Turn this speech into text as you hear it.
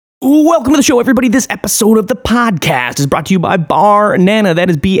Welcome to the show, everybody. This episode of the podcast is brought to you by Barnana. That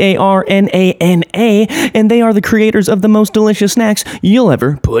is Barnana, and they are the creators of the most delicious snacks you'll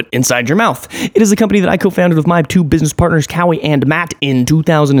ever put inside your mouth. It is a company that I co-founded with my two business partners, Cowie and Matt, in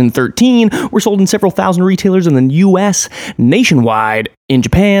 2013. We're sold in several thousand retailers in the U.S., nationwide, in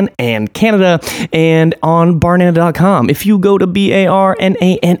Japan and Canada, and on Barnana.com. If you go to Barnana.com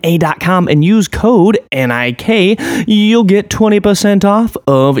and use code NIK, you'll get 20% off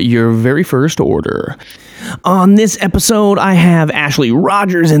of your very first order. On this episode, I have Ashley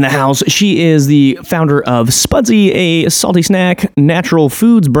Rogers in the house. She is the founder of Spudsy, a salty snack natural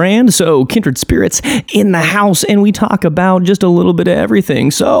foods brand. So kindred spirits in the house, and we talk about just a little bit of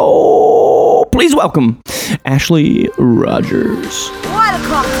everything. So please welcome Ashley Rogers.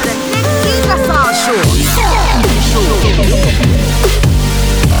 Welcome to the Nick Lasar Show.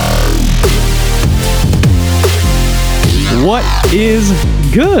 What is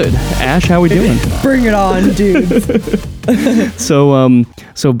good, Ash? How we doing? Bring it on, dude.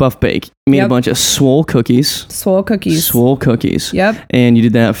 So Buff Bake made a bunch of swole cookies. Swole cookies. Yep. And you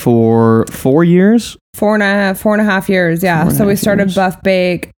did that for 4 years? Four and a half years, yeah. So we started Buff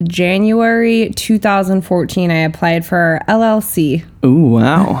Bake January 2014. I applied for LLC. Ooh,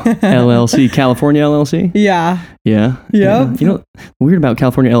 wow. LLC, California LLC? Yeah. Yeah. Yep. You know, weird about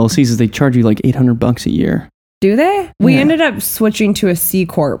California LLCs is they charge you like $800 a year. Do they? We ended up switching to a C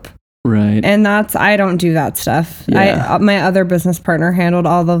Corp. Right. And I don't do that stuff. Yeah. My other business partner handled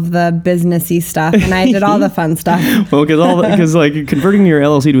all of the businessy stuff, and I did all the fun stuff. Well, because like converting your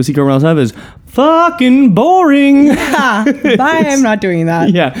LLC to a C Corp and all that stuff is fucking boring. Yeah. Bye. I'm not doing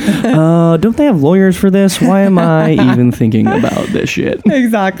that. Yeah. Don't they have lawyers for this? Why am I even thinking about this shit?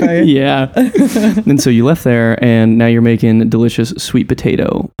 Exactly. Yeah. And so you left there, and now you're making delicious sweet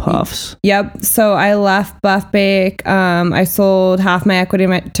potato puffs. Yep. So I left Buff Bake. I sold half my equity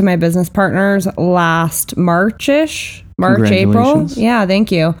to my business partners last March, April. Yeah,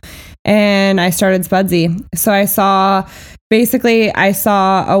 thank you. And I started Spudsy. So I saw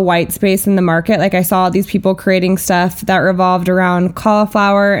a white space in the market. Like I saw these people creating stuff that revolved around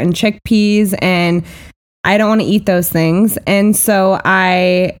cauliflower and chickpeas, and I don't want to eat those things. And so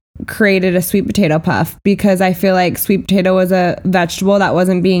I created a sweet potato puff because I feel like sweet potato was a vegetable that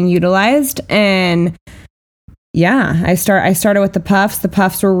wasn't being utilized. And yeah, I started with the puffs. The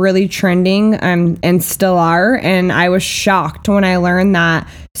puffs were really trending and still are. And I was shocked when I learned that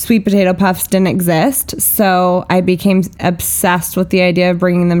sweet potato puffs didn't exist. So I became obsessed with the idea of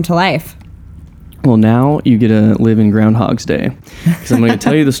bringing them to life. Well, now you get to live in Groundhog's Day, because I'm going to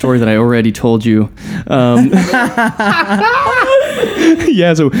tell you the story that I already told you.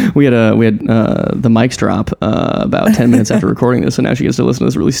 Yeah, so we had the mics drop about 10 minutes after recording this, and now she gets to listen to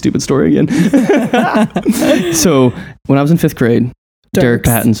this really stupid story again. So when I was in 5th grade, Derek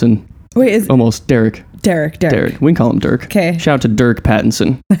Pattinson. Wait, almost Derek. Derek. We can call him Dirk. Okay. Shout out to Dirk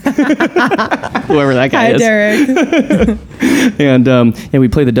Pattinson. Whoever that guy is. Hi, Derek. And we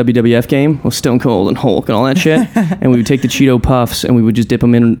played the WWF game with Stone Cold and Hulk and all that shit. And we would take the Cheeto Puffs and we would just dip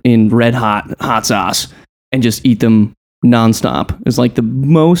them in red hot sauce and just eat them nonstop. It was like the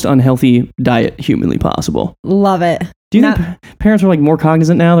most unhealthy diet humanly possible. Love it. Do you think parents are like more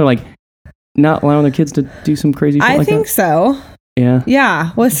cognizant now? They're like not allowing their kids to do some crazy shit like that? I think so. Yeah.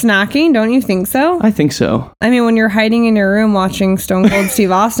 Yeah. With snacking, don't you think so? I think so. I mean, when you're hiding in your room watching Stone Cold Steve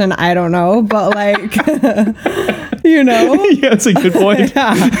Austin, I don't know, but like, you know. Yeah, that's a good point.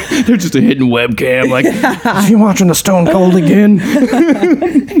 Yeah. They're just a hidden webcam. Like, is he watching the Stone Cold again?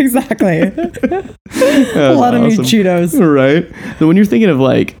 Exactly. A lot of awesome. Meat Cheetos. Right. So when you're thinking of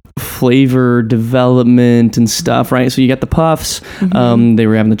like flavor development and stuff, right? So you got the puffs. Mm-hmm. They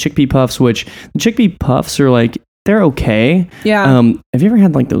were having the chickpea puffs, which the chickpea puffs are like, they're okay. Yeah. Have you ever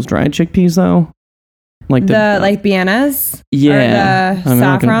had like those dried chickpeas though? Like the like Viennas? Yeah. Or the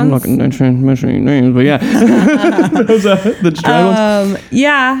saffrons? I'm not going to mention any names, but yeah. Those, the dried ones?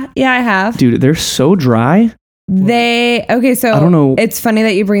 Yeah, I have. Dude, they're so dry. So I don't know. It's funny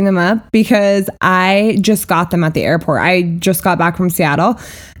that you bring them up because I just got them at the airport. I just got back from Seattle.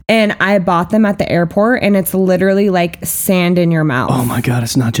 And I bought them at the airport, and it's literally like sand in your mouth. Oh my God,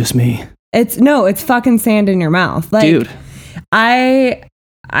 it's not just me. It's fucking sand in your mouth. Like, dude, I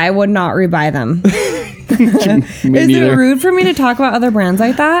would not rebuy them. Is it rude for me to talk about other brands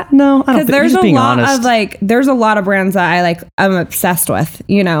like that? No, I don't. Because there's a lot of brands that I'm obsessed with,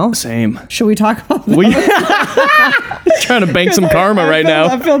 you know? Same. Should we talk about them? Trying to bank some karma right now.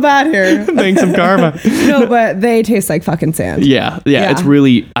 I feel bad here. Bank some karma. No, but they taste like fucking sand. Yeah. It's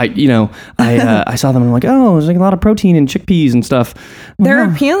really, I saw them and I'm like, oh, there's like a lot of protein in chickpeas and stuff. They're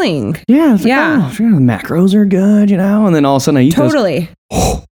appealing. Yeah. The macros are good, you know? And then all of a sudden I eat those. Totally.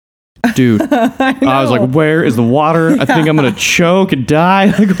 Dude, I was like, where is the water? I think I'm going to choke and die.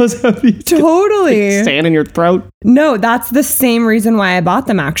 Like, what's happening? Totally. Stand in your throat. No, that's the same reason why I bought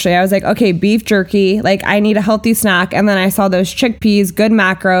them, actually. I was like, okay, beef jerky. Like, I need a healthy snack. And then I saw those chickpeas, good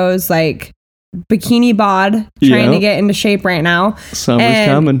macros, like bikini bod, trying to get into shape right now. Summer's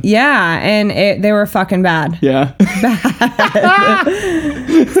coming. Yeah, and they were fucking bad. Yeah. Bad.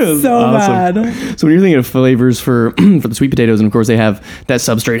 So awesome. bad. So when you're thinking of flavors for the sweet potatoes, and of course they have, that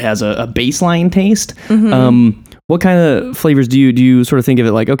substrate has a baseline taste. What kind of flavors do you sort of think of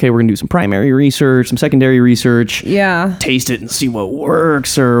it like, okay, we're going to do some primary research, some secondary research, taste it and see what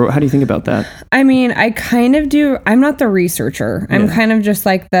works, or how do you think about that? I mean, I kind of do. I'm not the researcher. I'm kind of just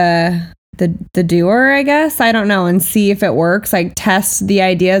like the doer, I guess. I don't know, and see if it works. Like, test the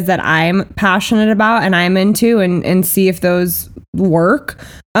ideas that I'm passionate about and I'm into, and see if those work.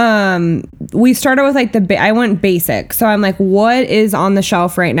 We started with like I went basic. So I'm like, what is on the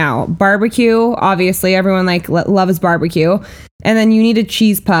shelf right now? Barbecue, obviously everyone like loves barbecue. And then you need a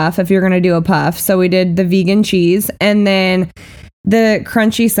cheese puff if you're going to do a puff. So we did the vegan cheese, and then the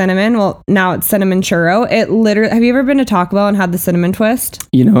crunchy cinnamon. Well, now it's cinnamon churro. It literally, have you ever been to Taco Bell and had the cinnamon twist?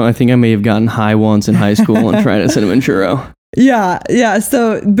 You know, I think I may have gotten high once in high school and tried a cinnamon churro. Yeah.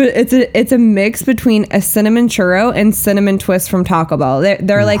 So, but it's a mix between a cinnamon churro and cinnamon twist from Taco Bell.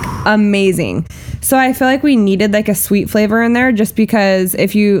 They're like amazing. So I feel like we needed like a sweet flavor in there, just because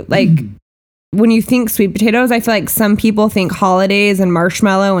if you like, when you think sweet potatoes, I feel like some people think holidays and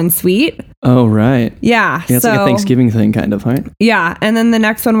marshmallow and sweet. Oh, right. Yeah. It's like a Thanksgiving thing, kind of, right? Yeah. And then the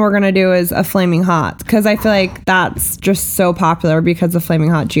next one we're going to do is a Flaming Hot, because I feel like that's just so popular because of Flaming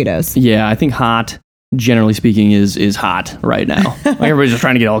Hot Cheetos. Yeah, I think hot, generally speaking, is hot right now. Like, everybody's just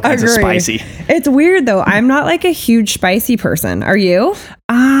trying to get all kinds of spicy. It's weird, though. I'm not like a huge spicy person. Are you?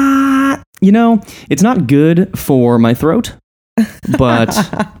 You know, it's not good for my throat, but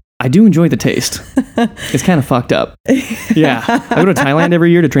I do enjoy the taste. It's kind of fucked up. Yeah. I go to Thailand every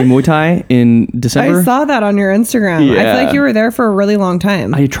year to train Muay Thai in December. I saw that on your Instagram. Yeah. I feel like you were there for a really long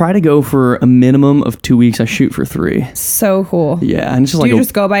time. I try to go for a minimum of 2 weeks. I shoot for 3. So cool. Yeah. And it's just do you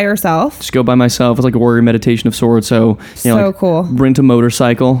just go by yourself? Just go by myself. It's like a warrior meditation of sorts. So, you know, like, cool. Rent a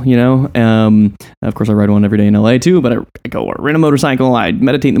motorcycle, you know. Of course, I ride one every day in LA too, but I go rent a motorcycle. I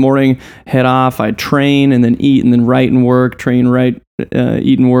meditate in the morning, head off, I train, and then eat, and then write and work, train, write,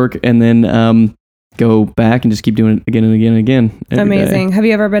 eat and work, and then go back and just keep doing it again and again and again. Amazing. Day. Have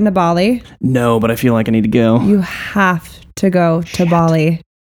you ever been to Bali? No, but I feel like I need to go. You have to go to Bali.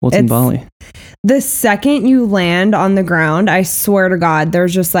 What's in Bali? The second you land on the ground, I swear to God,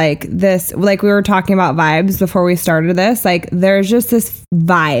 there's just like this, like we were talking about vibes before we started this, like there's just this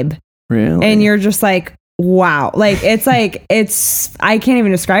vibe. Really? And you're just like, wow. Like, it's like, I can't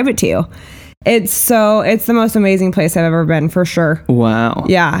even describe it to you. It's the most amazing place I've ever been, for sure. Wow.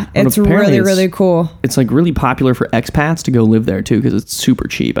 Yeah. It's really, really cool. It's like really popular for expats to go live there too, because it's super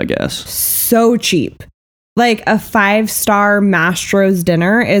cheap, I guess. So cheap. Like a 5-star Mastro's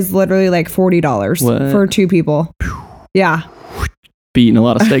dinner is literally like $40 for 2 people. Yeah. Be eating a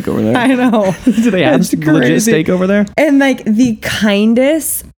lot of steak over there. I know. Do they have legit steak over there? And like the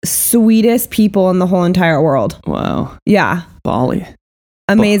kindest, sweetest people in the whole entire world. Wow. Yeah. Bali.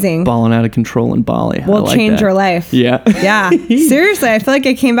 Amazing. Balling out of control in Bali. Will change your life. Yeah. Yeah. Seriously, I feel like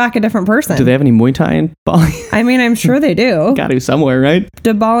I came back a different person. Do they have any Muay Thai in Bali? I mean, I'm sure they do. Got to somewhere, right?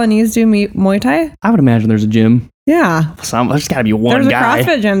 Do Balinese do Muay Thai? I would imagine there's a gym. Yeah. There's got to be one guy. There's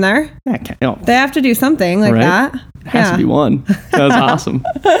a CrossFit gym there. Yeah, they have to do something like that. It has to be one. That's awesome.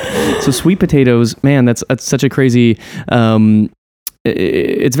 So sweet potatoes, man, that's such a crazy...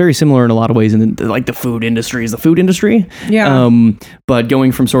 it's very similar in a lot of ways in like the food industry is the food industry. Yeah. But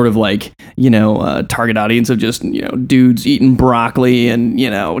going from sort of like, you know, target audience of just, you know, dudes eating broccoli and, you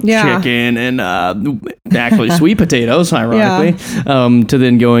know, chicken and actually sweet potatoes, ironically, to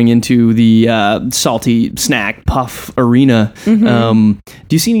then going into the salty snack puff arena. Mm-hmm.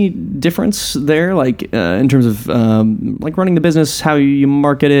 Do you see any difference there, like in terms of like running the business, how you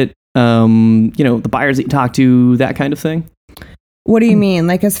market it, you know, the buyers that you talk to, that kind of thing? What do you mean?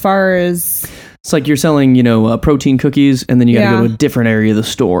 Like, as far as... It's like you're selling, you know, protein cookies, and then you got to go to a different area of the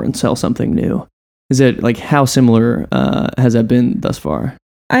store and sell something new. Is it like, how similar has that been thus far?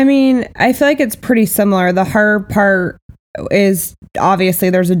 I mean, I feel like it's pretty similar. The hard part is obviously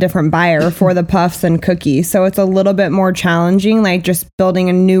there's a different buyer for the puffs and cookies. So it's a little bit more challenging, like just building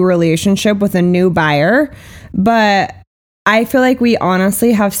a new relationship with a new buyer. But I feel like we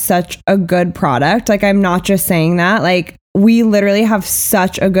honestly have such a good product. Like, I'm not just saying that. Like, we literally have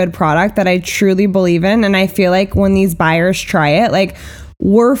such a good product that I truly believe in. And I feel like when these buyers try it, like,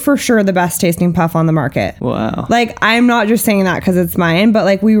 we're for sure the best tasting puff on the market. Wow. Like, I'm not just saying that because it's mine, but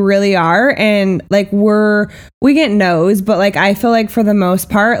like we really are. And like we get no's, but like I feel like for the most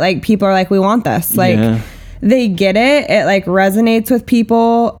part, like people are like, we want this. Like they get it. It like resonates with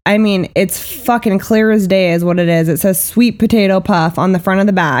people. I mean, it's fucking clear as day is what it is. It says sweet potato puff on the front of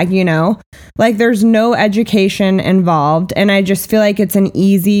the bag, you know? Like there's no education involved. And I just feel like it's an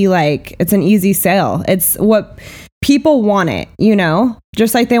easy sale. It's what people want it, you know,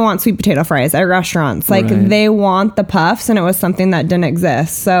 just like they want sweet potato fries at restaurants. Like they want the puffs, and it was something that didn't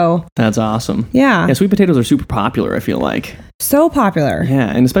exist. So that's awesome. Yeah. Sweet potatoes are super popular, I feel like. So popular.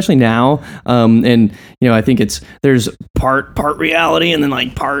 Yeah. And especially now. And you know, I think there's part reality and then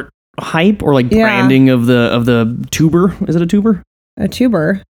like part hype or like branding of the tuber. Is it a tuber? A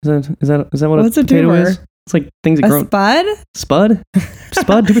tuber. Is that what What's a potato tuber? is? It's like things that grow. Spud?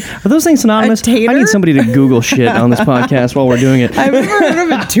 Spud? Are those things synonymous? A tater? I need somebody to Google shit on this podcast while we're doing it. I've never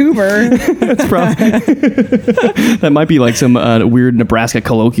heard of a tuber. That's probably that might be like some weird Nebraska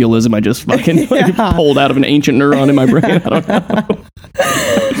colloquialism I just fucking pulled out of an ancient neuron in my brain. I don't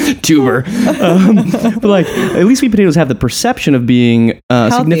know. Tuber. But like, at least sweet potatoes have the perception of being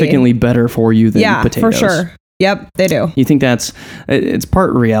significantly better for you than potatoes. For sure. Yep, they do. You think it's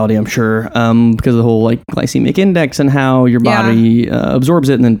part reality, I'm sure, because of the whole like glycemic index and how your body absorbs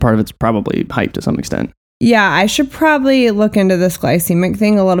it, and then part of it's probably hype to some extent. Yeah, I should probably look into this glycemic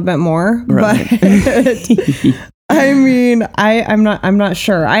thing a little bit more. Right. But I mean, I'm not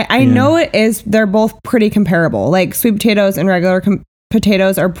sure. I know it is. They're both pretty comparable. Like sweet potatoes and regular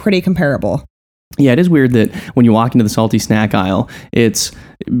potatoes are pretty comparable. Yeah, it is weird that when you walk into the salty snack aisle,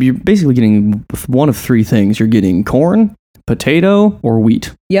 you're basically getting one of three things. You're getting corn, potato, or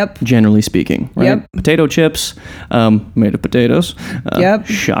wheat. Yep. Generally speaking, right? Yep. Potato chips, made of potatoes. Yep.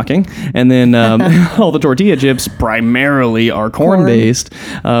 Shocking. And then all the tortilla chips primarily are corn-based.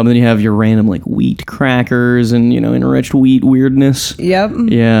 Then you have your random like wheat crackers and, you know, enriched wheat weirdness. Yep.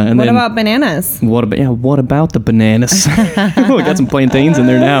 Yeah. And what about bananas? What about the bananas? We got some plantains in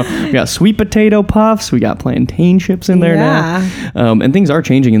there now. We got sweet potato puffs. We got plantain chips in there now. And things are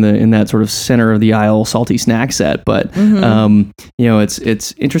changing in that sort of center of the aisle salty snack set. But you know,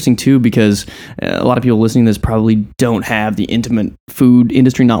 it's interesting too, because a lot of people listening to this probably don't have the intimate food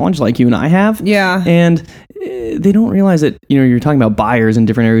industry knowledge like you and I have. Yeah. And they don't realize that, you know, you're talking about buyers in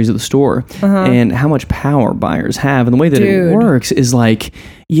different areas of the store and how much power buyers have. And the way that it works is like,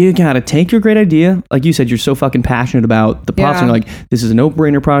 you got to take your great idea. Like you said, you're so fucking passionate about the puffs and you're like, this is a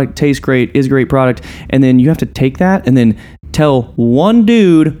no-brainer product, tastes great, is a great product. And then you have to take that and then tell one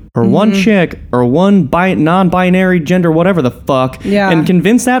dude or one chick or one non-binary gender, whatever the fuck, and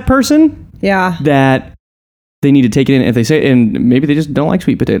convince that person that they need to take it in. If they say, and maybe they just don't like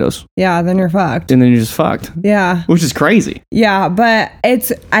sweet potatoes. Yeah, then you're fucked. And then you're just fucked. Yeah. Which is crazy. Yeah, but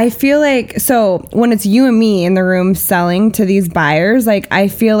I feel like, so when it's you and me in the room selling to these buyers, like, I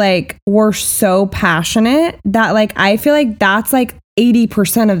feel like we're so passionate that, like, I feel like that's like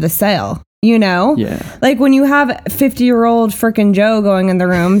 80% of the sale. You know? Yeah. Like when you have 50-year-old frickin' Joe going in the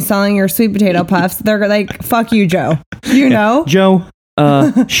room selling your sweet potato puffs, they're like, fuck you, Joe. You know? Joe,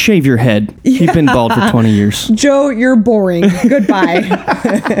 shave your head. You've been bald for 20 years. Joe, you're boring. Goodbye.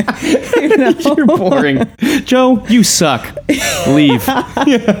 You know? You're boring. Joe, you suck. Leave.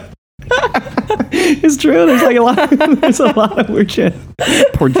 Yeah. It's true. There's like there's a lot of weird shit.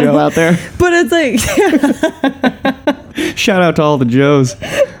 Poor Joe out there. But it's like shout out to all the Joes.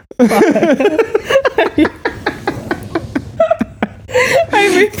 I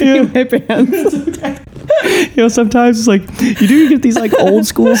may pee my pants. You know, sometimes it's like you get these like old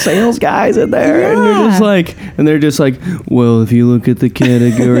school sales guys in there, and they're just like, well, if you look at the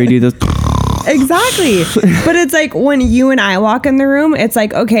category, do this. Exactly. But it's like when you and I walk in the room, it's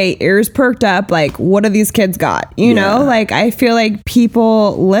like, okay, ears perked up. Like, what do these kids got? You know, like I feel like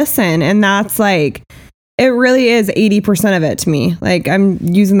people listen, and that's like, it really is 80% of it to me. Like I'm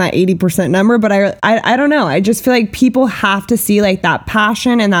using that 80% number, but I don't know. I just feel like people have to see like that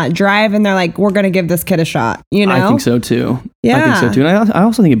passion and that drive, and they're like, we're going to give this kid a shot. You know? I think so too. Yeah. I think so too. And I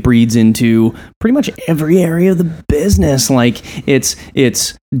also think it breeds into pretty much every area of the business. Like it's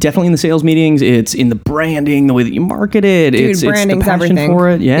definitely in the sales meetings. It's in the branding, the way that you market it. Dude, it's branding's the passion everything. for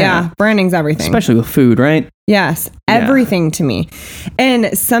it. Yeah. Branding's everything. Especially with food, right? Yes. Everything to me.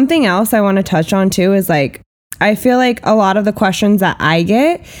 And something else I want to touch on too is like, I feel like a lot of the questions that I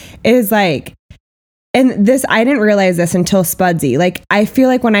get is like, And this, I didn't realize this until Spudsy. Like, I feel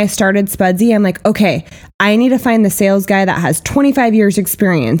like when I started Spudsy, I'm like, okay, I need to find the sales guy that has 25 years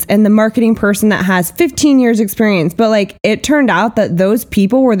experience and the marketing person that has 15 years experience. But like, it turned out that those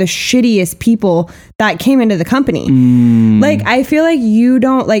people were the shittiest people that came into the company. Like, I feel like you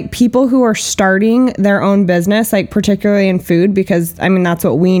don't, like, people who are starting their own business, like particularly in food, because I mean, that's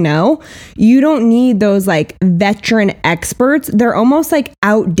what we know. You don't need those like veteran experts. They're almost like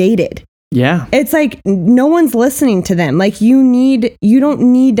outdated. Yeah. It's like no one's listening to them. Like you don't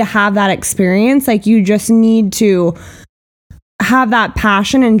need to have that experience. Like you just need to have that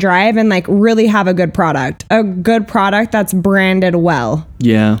passion and drive and like really have a good product that's branded well.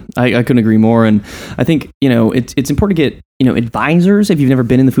 Yeah, I couldn't agree more. And I think, it's important to get, advisors if you've never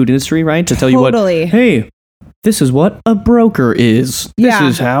been in the food industry, right? To tell you what, hey, this is what a broker is. This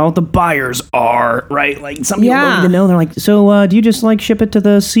is how the buyers are, right? Like some people don't even know. They're like, so do you just like ship it to do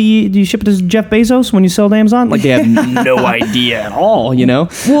you ship it to Jeff Bezos when you sell to Amazon? Like they have no idea at all,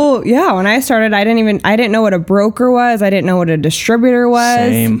 Well, yeah, when I started, I didn't know what a broker was. I didn't know what a distributor was.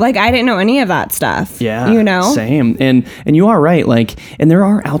 Same. Like I didn't know any of that stuff. Yeah. Same. And you are right. Like, and there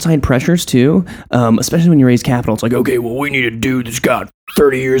are outside pressures too, especially when you raise capital. It's like, okay, well, we need a dude that's got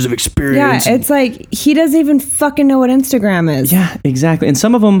 30 years of experience. Yeah, it's like he doesn't even fucking know what Instagram is. Yeah, exactly. And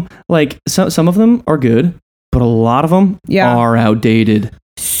some of them, like some of them are good, but a lot of them are outdated.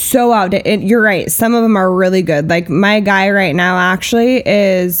 So outdated. You're right. Some of them are really good. Like my guy right now actually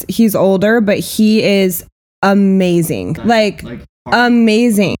he's older, but he is amazing. Like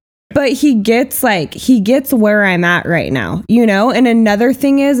amazing. But he gets where I'm at right now, And another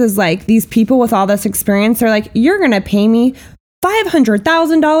thing is like these people with all this experience, they're like, you're going to pay me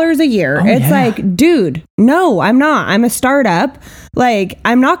 $500,000 a year. Like, dude, no, I'm not. I'm a startup. Like,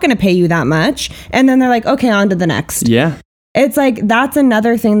 I'm not going to pay you that much. And then they're like, okay, on to the next. Yeah. It's like, that's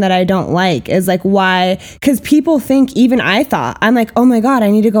another thing that I don't like is like, why? Because people think, even I thought, I'm like, oh my God, I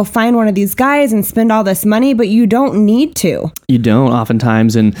need to go find one of these guys and spend all this money, but you don't need to. You don't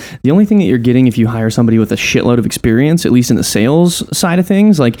oftentimes. And the only thing that you're getting if you hire somebody with a shitload of experience, at least in the sales side of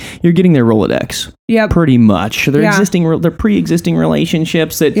things, like you're getting their Rolodex. Yeah, pretty much. They're pre-existing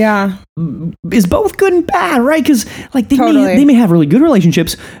relationships that is both good and bad, right? Because like they may have really good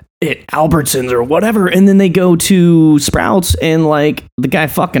relationships at Albertsons or whatever, and then they go to Sprouts and like the guy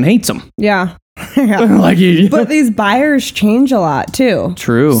fucking hates them. Yeah. But these buyers change a lot too.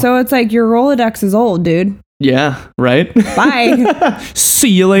 True. So it's like your Rolodex is old, dude. Yeah, right? Bye. See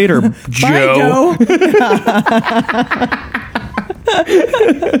you later, Joe. Bye, Joe.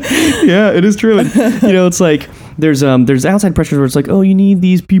 Yeah, it is true. And, it's like there's outside pressures where it's like, oh, you need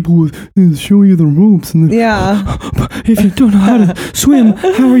these people to show you the ropes. And if you don't know how to swim,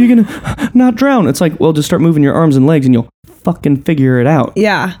 how are you gonna not drown? It's like, well, just start moving your arms and legs, and you'll fucking figure it out.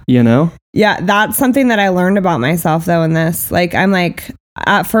 Yeah. Yeah, that's something that I learned about myself though in this. Like, I'm like,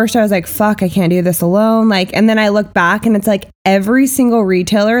 at first I was like, fuck, I can't do this alone. Like, and then I look back and it's like every single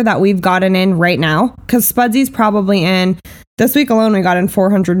retailer that we've gotten in right now, because Spudsy's probably in, this week alone, we got in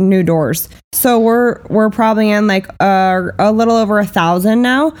 400 new doors. So we're probably in like a little over 1,000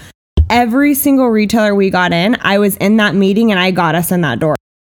 now. Every single retailer we got in, I was in that meeting and I got us in that door.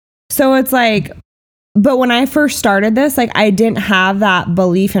 So it's like, but when I first started this, like I didn't have that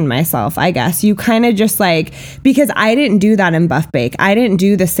belief in myself, I guess. You kind of just like, because I didn't do that in Buff Bake. I didn't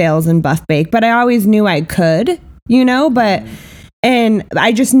do the sales in Buff Bake, but I always knew I could, and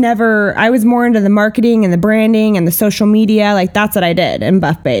I just never, I was more into the marketing and the branding and the social media. Like that's what I did in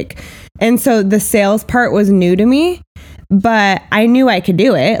Buff Bake. And so the sales part was new to me, but I knew I could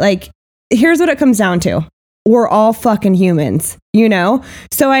do it. Like, here's what it comes down to. We're all fucking humans,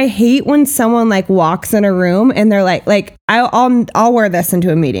 So I hate when someone like walks in a room and they're like I'll wear this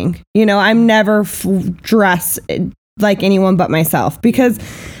into a meeting. I'm never dressed like anyone but myself because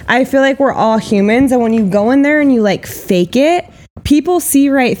I feel like we're all humans. And when you go in there and you like fake it, people see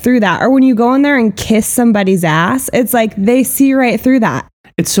right through that. Or when you go in there and kiss somebody's ass, it's like they see right through that.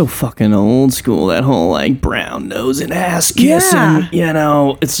 It's so fucking old school, that whole like brown nose and ass kissing,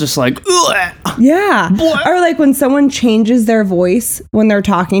 it's just like, ugh. Yeah. Or like when someone changes their voice when they're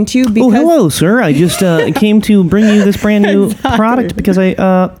talking to you because... Oh, hello, sir. I just came to bring you this brand new product because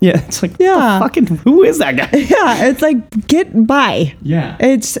it's like, fucking, who is that guy? Yeah. It's like, get by. Yeah.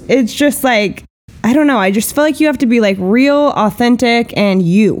 It's just like, I don't know. I just feel like you have to be like real, authentic, and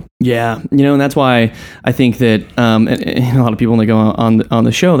you. Yeah, and that's why I think that and a lot of people when they go on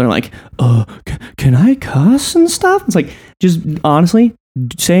the show, they're like, can I cuss and stuff? It's like, just honestly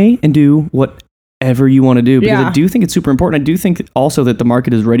say and do what whatever you want to do, because I do think it's super important. I do think also that the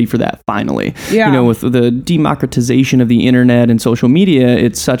market is ready for that finally. Yeah. You know, with the democratization of the internet and social media,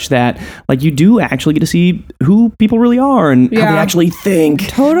 it's such that like you do actually get to see who people really are and how they actually think.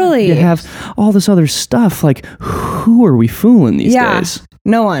 Totally. You have all this other stuff. Like, who are we fooling these days?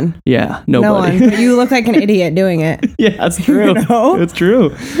 No one. Yeah, nobody. No one. But you look like an idiot doing it. Yeah, that's true. You know? It's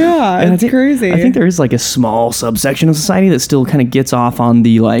true. Yeah, And it's crazy. I think there is like a small subsection of society that still kind of gets off on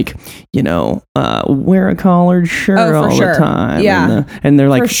the like, you know, wear a collared shirt all the time. Yeah. And they're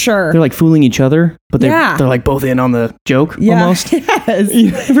like, for sure. they're like fooling each other, but they're like both in on the joke almost. Yes.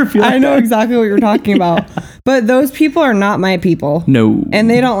 You ever feel like I know exactly what you're talking about. But those people are not my people. No.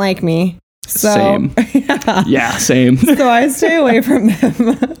 And they don't like me. So, same. Yeah, same. So I stay away from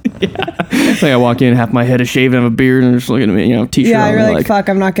them. Like I walk in, half my head is shaved, and I have a beard, and they're just looking at me, you know, t-shirt. Yeah, on, you're like, fuck,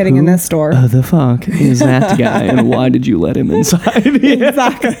 I'm not getting in this store. The fuck is that guy, and why did you let him inside?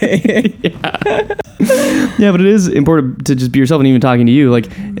 Exactly. Yeah, but it is important to just be yourself, and even talking to you, like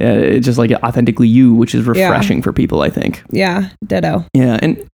it's just like authentically you, which is refreshing for people, I think. Yeah, ditto. Yeah,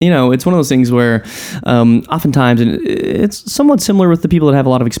 and you know, it's one of those things where oftentimes, and it's somewhat similar with the people that have a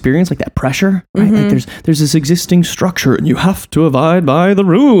lot of experience, like that pressure, right? Like there's this existing structure, and you have to abide by the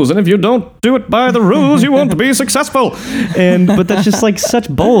rules, and if you don't do it by the rules, you won't be successful. But that's just like such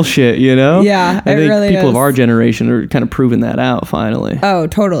bullshit, you know? Yeah, I think really people is. of our generation are kind of proving that out finally. Oh,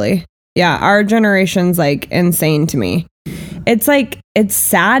 totally. Yeah, our generation's like insane to me. It's like, it's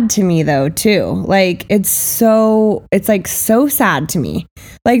sad to me though, too. Like, it's like so sad to me.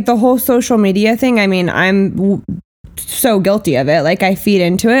 Like the whole social media thing, I mean, I'm so guilty of it. Like I feed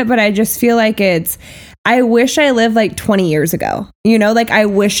into it, but I just feel like I wish I lived like 20 years ago, you know, like I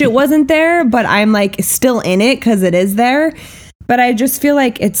wish it wasn't there, but I'm like still in it because it is there. But I just feel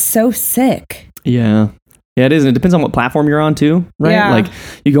like it's so sick. Yeah. Yeah, it is. And it depends on what platform you're on too, right? Yeah. Like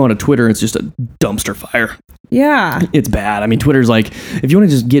you go onto Twitter, it's just a dumpster fire. Yeah. It's bad. I mean, Twitter's like, if you want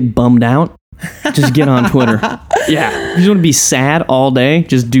to just get bummed out, just get on Twitter. Yeah. If you want to be sad all day,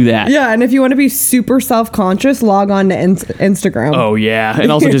 just do that. Yeah. And if you want to be super self-conscious, log on to Instagram. Oh, yeah.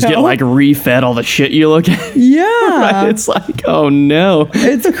 And also just get like refed all the shit you look at. Yeah. Right? It's like, oh no.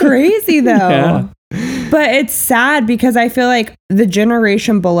 It's crazy though. Yeah. But it's sad because I feel like the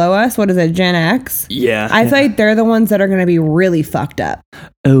generation below us, what is it, Gen X? Yeah. I feel like they're the ones that are going to be really fucked up.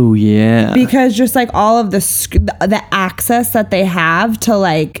 Oh, yeah. Because just like all of the access that they have to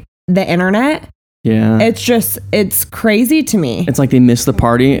like the internet. Yeah. It's crazy to me. It's like they missed the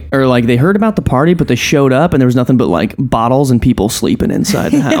party, or like they heard about the party, but they showed up and there was nothing but like bottles and people sleeping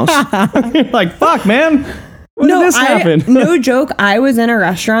inside the house. You're like, fuck, man. When did this happen? No joke. I was in a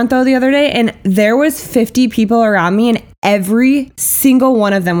restaurant though the other day and there was 50 people around me and every single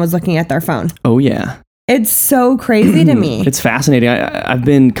one of them was looking at their phone. Oh, yeah. It's so crazy to me. It's fascinating. I've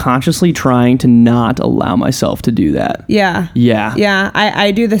been consciously trying to not allow myself to do that. Yeah. Yeah. Yeah.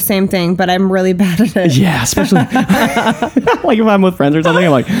 I do the same thing, but I'm really bad at it. Yeah, especially like if I'm with friends or something,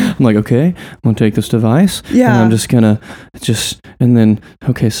 I'm like, okay, I'm gonna take this device. Yeah. And I'm just gonna and then,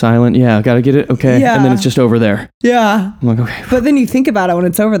 okay, silent. Yeah, I gotta get it. Okay. Yeah. And then it's just over there. Yeah. I'm like, okay. But then you think about it when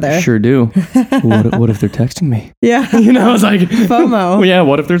it's over there. Sure do. What if they're texting me? Yeah. You know, it's like FOMO. Yeah.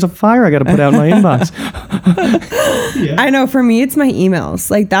 What if there's a fire I gotta put out in my inbox? Yeah. I know for me, it's my emails.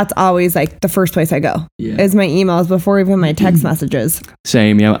 Like that's always like the first place I go is my emails before even my text messages.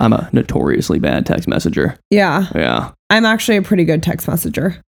 Same. Yeah. I'm a notoriously bad text messenger. Yeah. Yeah. I'm actually a pretty good text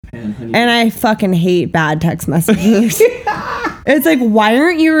messenger. And I fucking hate bad text messages. It's like, why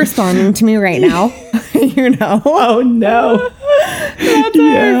aren't you responding to me right now? You know? Oh no. That's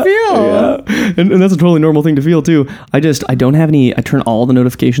how I feel. Yeah. And that's a totally normal thing to feel too. I don't have any, I turn all the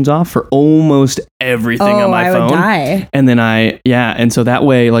notifications off for almost everything on my phone. I would die. And then and so that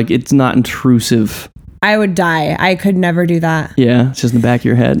way, like, it's not intrusive. I would die. I could never do that. Yeah, it's just in the back of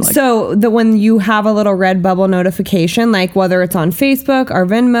your head. Like, so when you have a little red bubble notification, like whether it's on Facebook or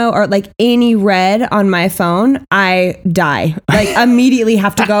Venmo or like any red on my phone, I die. Like immediately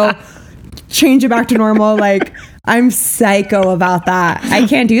have to go change it back to normal. Like I'm psycho about that. I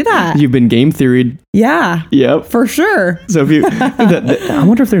can't do that. You've been game theoried. Yeah. Yep. For sure. So if you, I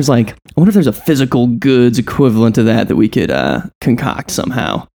wonder if there's a physical goods equivalent to that we could concoct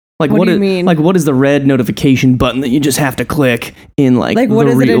somehow. Like what do you mean? Like what is the red notification button that you just have to click in like what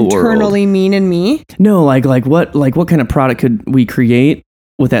the does it real internally world? mean in me? No, like what kind of product could we create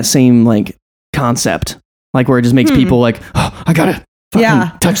with that same like concept? Like where it just makes people like, oh, I gotta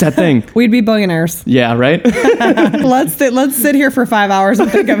Yeah. touch that thing. We'd be billionaires. Yeah, right? Let's sit here for 5 hours and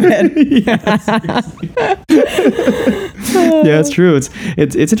think of it. Yeah, it's true.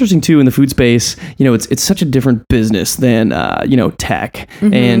 It's interesting too in the food space. You know, it's such a different business than tech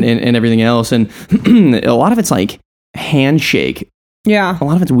and everything else, and a lot of it's like handshake. Yeah, a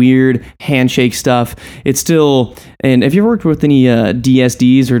lot of it's weird handshake stuff. It's still. And have you ever worked with any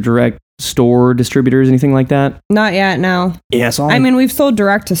DSDs or direct store distributors, anything like that? Not yet, no. Yeah, so I mean, we've sold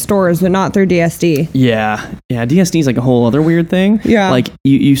direct to stores, but not through DSD. Yeah, DSD is like a whole other weird thing. Yeah, like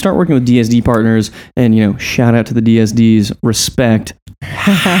you start working with DSD partners, and shout out to the DSDs, respect.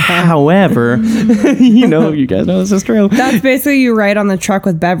 However, you guys know this is true. That's basically you write on the truck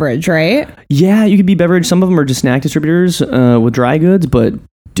with beverage, right? Yeah, you could be beverage. Some of them are just snack distributors with dry goods, but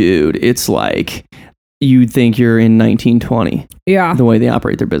dude, it's like you'd think you're in 1920. Yeah. The way they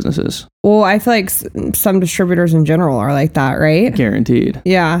operate their businesses. Well, I feel like some distributors in general are like that, right? Guaranteed.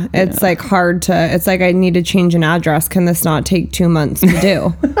 Yeah. It's like hard to, it's like I need to change an address. Can this not take 2 months to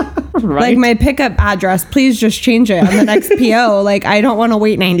do? Right? Like my pickup address, please just change it on the next PO. Like I don't want to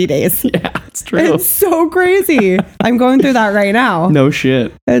wait 90 days. Yeah, it's true. It's so crazy. I'm going through that right now. No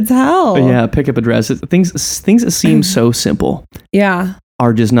shit. It's hell. Yeah, pickup address. Things that seem so simple. Yeah.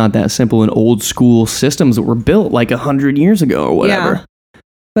 Are just not that simple in old school systems that were built like 100 years ago or whatever. Yeah.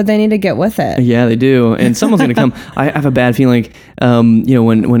 But they need to get with it. Yeah, they do. And someone's going to come. I have a bad feeling,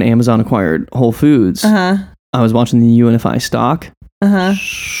 when Amazon acquired Whole Foods, I was watching the UNFI stock.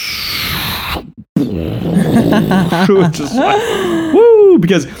 Just like, woo!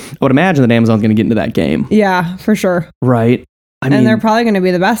 Because I would imagine that Amazon's going to get into that game. Yeah, for sure. Right? And they're probably going to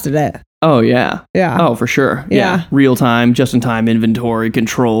be the best at it. Oh, yeah. Yeah. Oh, for sure. Yeah. Real time, just in time inventory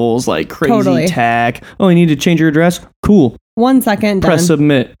controls, like crazy tech. Oh, you need to change your address? Cool. 1 second. Press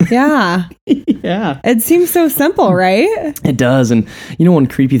submit. Yeah. Yeah. It seems so simple, right? It does. And one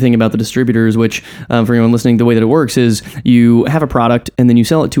creepy thing about the distributors, which for anyone listening, the way that it works is you have a product and then you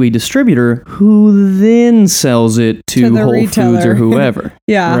sell it to a distributor who then sells it to Whole retailer. Foods or whoever.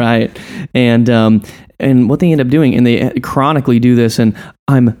 Yeah. Right. And what they end up doing, and they chronically do this, and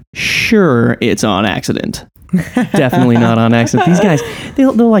I'm sure it's on accident. Definitely not on accident. These guys,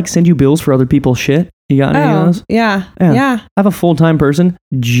 they'll like send you bills for other people's shit. You got any of those? Yeah. I have a full-time person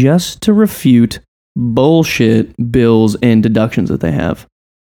just to refute bullshit bills and deductions that they have.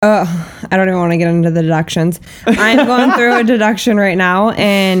 I don't even want to get into the deductions. I'm going through a deduction right now,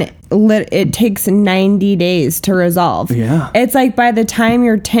 and it takes 90 days to resolve. Yeah. It's like by the time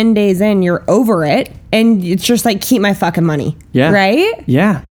you're 10 days in, you're over it, and it's just like, keep my fucking money. Yeah. Right?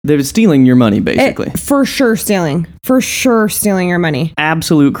 Yeah. They're stealing your money, basically. For sure stealing. For sure stealing your money.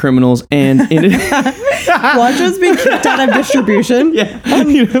 Absolute criminals. And watch us be kicked out of distribution. Yeah.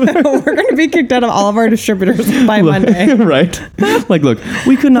 We're going to be kicked out of all of our distributors by Monday. Right. Like, look,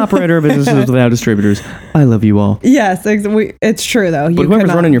 we couldn't operate our businesses without distributors. I love you all. Yes, it's true, though. But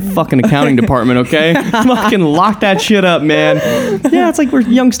whoever's running your fucking accounting department, okay? Fucking lock that shit up, man. Yeah, it's like we're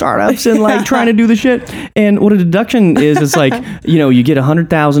young startups and like trying to do the shit. And what a deduction is, it's like, you get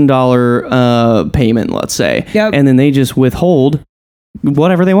 $100,000 payment, let's say. Yep. And then they just withhold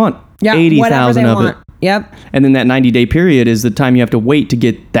whatever they want. Yeah, 80,000 of it. Yep. And then that 90-day period is the time you have to wait to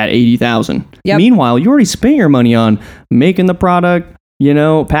get that 80,000. Yep. Meanwhile, you already spent your money on making the product,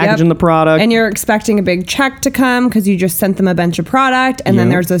 packaging the product. And you're expecting a big check to come because you just sent them a bunch of product, and then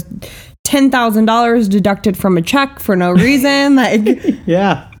there's a $10,000 deducted from a check for no reason. Like,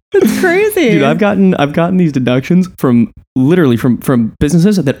 yeah. It's crazy. Dude, I've gotten these deductions from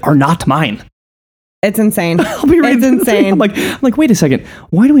businesses that are not mine. It's insane. I'll be right. It's insane. I'm like, wait a second.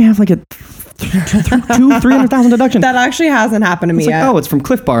 Why do we have like a $300,000 deduction? That actually hasn't happened to me yet. Like, it's from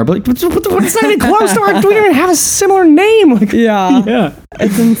Cliff Bar, but it's not even close to our. We don't even have a similar name. Like, yeah.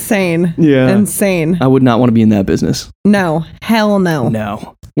 It's insane. Yeah. Insane. I would not want to be in that business. No. Hell no.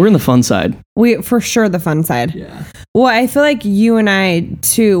 No. We're in the fun side. For sure the fun side. Yeah. Well, I feel like you and I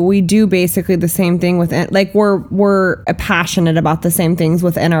too, we do basically the same thing within, like we're passionate about the same things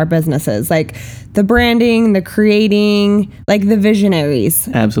within our businesses, like the branding, the creating, like the visionaries.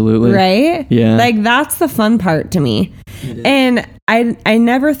 Absolutely. Right? Yeah. Like that's the fun part to me. And I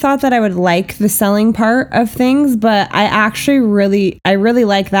never thought that I would like the selling part of things, but I actually really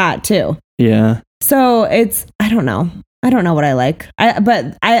like that too. Yeah. So I don't know what I like.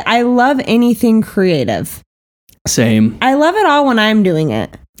 But I love anything creative. Same. I love it all when I'm doing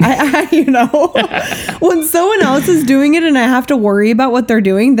it. When someone else is doing it and I have to worry about what they're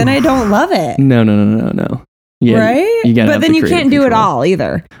doing, then I don't love it. No. Yeah. Right? You gotta but then you can't do it all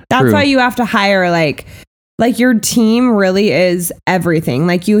either. That's True. why you have to hire like your team really is everything.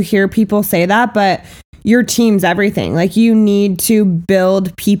 Like you hear people say that, but your team's everything. Like you need to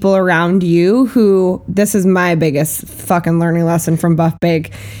build people around you who, this is my biggest fucking learning lesson from Buff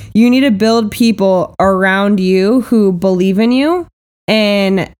Bake. You need to build people around you who believe in you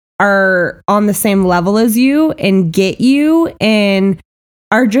and are on the same level as you and get you and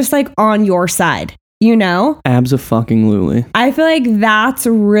are just like on your side, you know? Abso-fucking-lutely. I feel like that's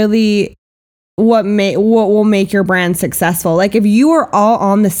really what will make your brand successful. Like if you are all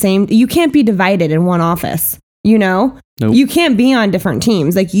on the same, you can't be divided in one office, you know? Nope. You can't be on different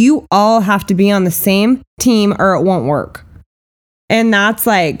teams. Like you all have to be on the same team or it won't work. And that's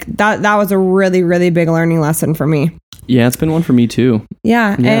like, that was a really, really big learning lesson for me. Yeah, it's been one for me too.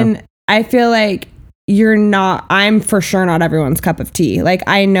 Yeah. And I feel like I'm for sure not everyone's cup of tea. Like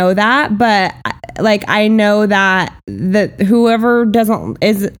I know that, but like I know that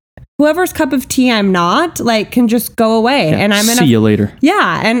whoever's cup of tea I'm not, like, can just go away. Yeah, and I'm gonna see you later.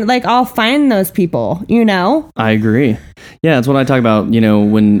 Yeah, and like I'll find those people, you know? I agree. Yeah, that's what I talk about, you know,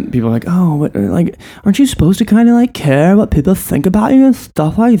 when people are like, oh, what, like, aren't you supposed to kind of like care what people think about you and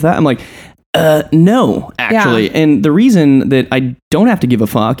stuff like that? I'm like, no, actually. Yeah. And the reason that I don't have to give a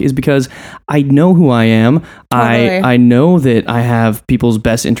fuck is because I know who I am. Totally. I know that I have people's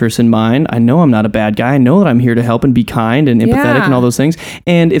best interests in mind. I know I'm not a bad guy. I know that I'm here to help and be kind and empathetic and all those things.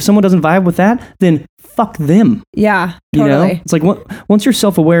 And if someone doesn't vibe with that, then fuck them. Yeah, totally. You know? It's like once you're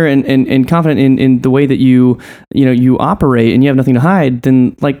self-aware and confident in the way that you operate and you have nothing to hide,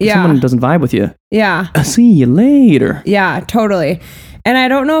 then like if someone doesn't vibe with you. Yeah. I'll see you later. Yeah, totally. And I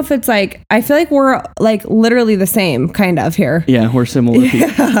don't know if it's like, I feel like we're like literally the same kind of here. Yeah, we're similar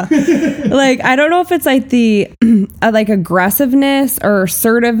people. Like, I don't know if it's like the like aggressiveness or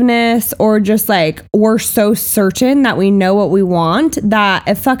assertiveness or just like we're so certain that we know what we want that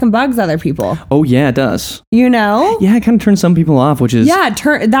it fucking bugs other people. Oh, yeah, it does. You know? Yeah, it kind of turns some people off, which is... Yeah,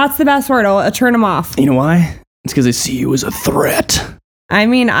 that's the best word. I'll turn them off. You know why? It's because they see you as a threat. I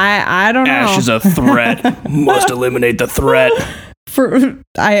mean, I don't know. Ash is a threat. Must eliminate the threat.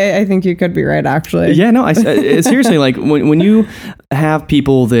 I think you could be right, actually. Yeah, no, seriously, like when you have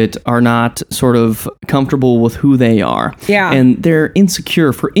people that are not sort of comfortable with who they are, and they're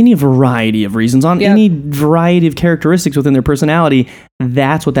insecure for any variety of reasons on any variety of characteristics within their personality,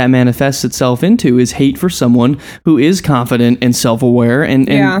 that's what that manifests itself into is hate for someone who is confident and self-aware and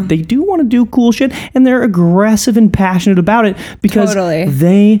they do want to do cool shit and they're aggressive and passionate about it because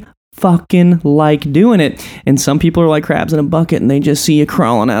they fucking like doing it. And some people are like crabs in a bucket and they just see you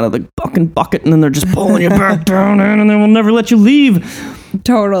crawling out of the fucking bucket and then they're just pulling you back down in and they will never let you leave.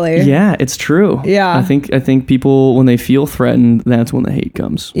 Totally. Yeah, it's true. Yeah. I think people, when they feel threatened, that's when the hate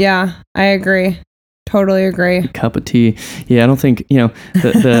comes. Yeah, I agree. Totally agree. Cup of tea. Yeah, I don't think,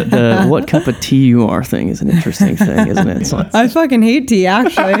 the what cup of tea you are thing is an interesting thing, isn't it? So I fucking hate tea,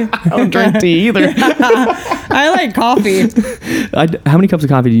 actually. I don't drink tea either. I like coffee. How many cups of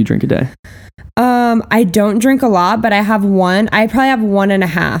coffee do you drink a day? I don't drink a lot, but I have one. I probably have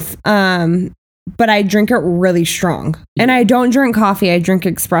 1.5. But I drink it really strong. And I don't drink coffee. I drink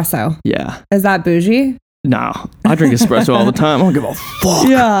espresso. Yeah. Is that bougie? No, I drink espresso all the time. I don't give a fuck.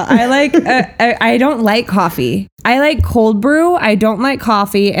 Yeah, I like. I don't like coffee. I like cold brew. I don't like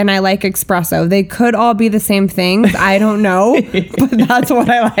coffee, and I like espresso. They could all be the same things. I don't know, but that's what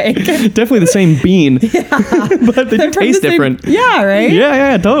I like. Definitely the same bean. Yeah, but they do taste different. Yeah, right.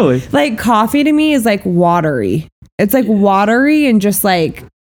 Yeah, totally. Like coffee to me is like watery. It's like watery and just like.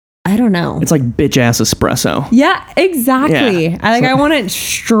 I don't know. It's like bitch ass espresso. Yeah, exactly. Yeah. I want it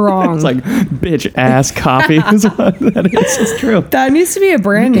strong. It's like bitch ass coffee is what that is. It's true. That needs to be a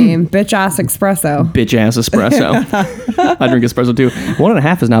brand name. Bitch ass espresso. Bitch ass espresso. I drink espresso too.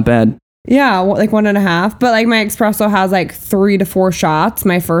 1.5 is not bad. Yeah, like 1.5. But like my espresso has like 3 to 4 shots,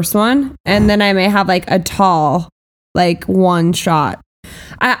 my first one. And then I may have like a tall, like 1 shot.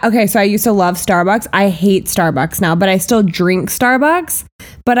 Okay, so I used to love Starbucks. I hate Starbucks now, but I still drink Starbucks.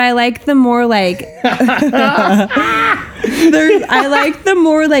 But I like the more like I like the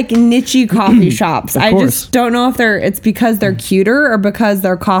more like niche-y coffee shops. I just don't know if it's because they're cuter or because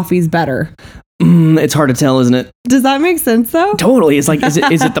their coffee's better. It's hard to tell, isn't it? Does that make sense though? Totally. It's like, is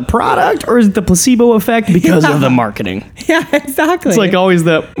it the product or is it the placebo effect because of the marketing? Yeah, exactly. It's like always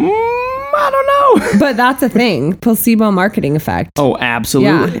I don't know. But that's a thing. Placebo marketing effect. Oh,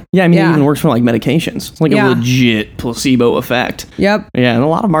 absolutely. Yeah, I mean, it even works for like medications. It's like a legit placebo effect. Yep. Yeah, and a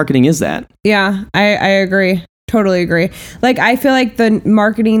lot of marketing is that. Yeah, I agree. Totally agree. Like, I feel like the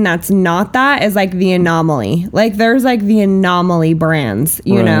marketing that's not that is like the anomaly. Like, there's like the anomaly brands,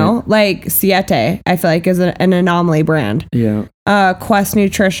 you know? Like, Siete, I feel like is an anomaly brand. Yeah. Quest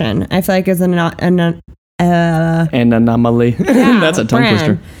Nutrition, I feel like is an anomaly. Yeah, that's a tongue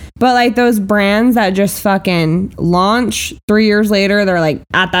twister. But like those brands that just fucking launch 3 years later, they're like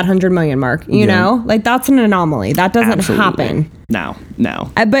at that 100 million mark, you know? Like that's an anomaly. That doesn't happen. No.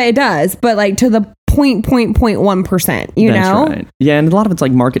 But it does. But like to the 0.1%, you know? Right. Yeah, and a lot of it's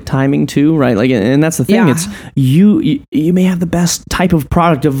like market timing too, right? Like, and that's the thing. Yeah. It's you may have the best type of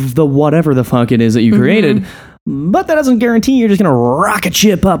product of the whatever the fuck it is that you created, but that doesn't guarantee you're just going to rocket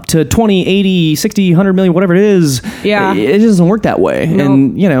ship up to 20, 80, 60, 100 million, whatever it is. Yeah. It just doesn't work that way. Nope.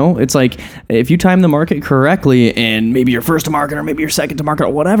 And, you know, it's like if you time the market correctly and maybe you're first to market or maybe you're second to market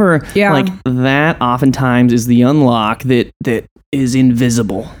or whatever, like that oftentimes is the unlock that is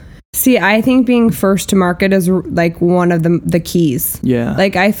invisible. See, I think being first to market is like one of the keys. Yeah.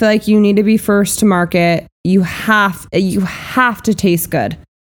 Like I feel like you need to be first to market. You have to taste good.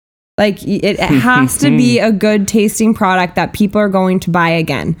 Like it has to be a good tasting product that people are going to buy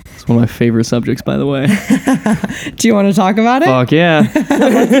again. It's one of my favorite subjects, by the way. Do you want to talk about it? Fuck yeah.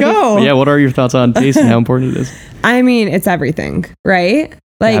 Let's go. Yeah, what are your thoughts on taste and how important it is? I mean, it's everything, right?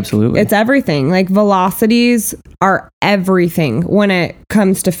 Like, absolutely. It's everything. Like velocities are everything when it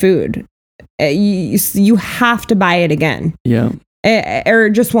comes to food. You have to buy it again. Yeah. Or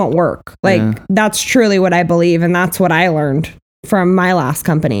it just won't work. Like that's truly what I believe. And that's what I learned from my last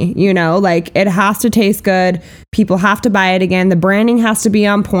company, you know, like it has to taste good. People have to buy it again. The branding has to be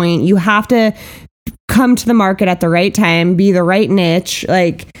on point. You have to come to the market at the right time, be the right niche.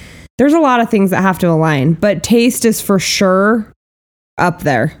 Like there's a lot of things that have to align, but taste is for sure up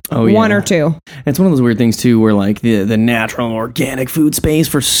there. Oh, yeah. One or two. It's one of those weird things too, where like the natural and organic food space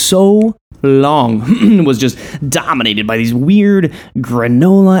for so long was just dominated by these weird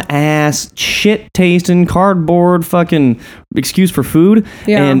granola ass shit tasting cardboard fucking excuse for food.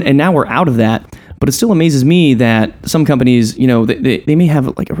 Yeah. And now we're out of that. But it still amazes me that some companies, you know, they may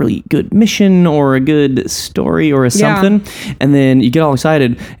have like a really good mission or a good story or a something. Yeah. And then you get all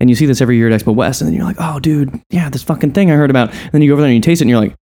excited and you see this every year at Expo West. And then you're like, oh, dude, yeah, this fucking thing I heard about. And then you go over there and you taste it and you're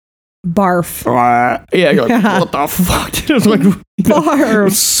like, barf. Yeah, you're like, what the fuck? It's like,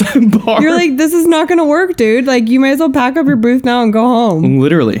 barf. You're like, this is not going to work, dude. Like, you might as well pack up your booth now and go home.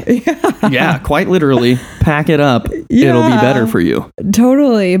 Literally. Yeah, quite literally. Pack it up. Yeah. It'll be better for you.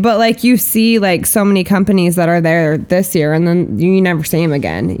 Totally. But like, you see like so many companies that are there this year and then you never see them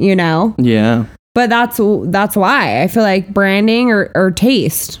again, you know? Yeah. But that's why I feel like branding or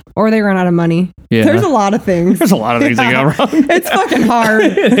taste, or they run out of money. Yeah. There's a lot of things. There's a lot of things that go wrong. It's fucking hard.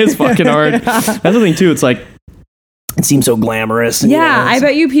 It is fucking hard. That's the thing too. It's like, it seems so glamorous. And, yeah. I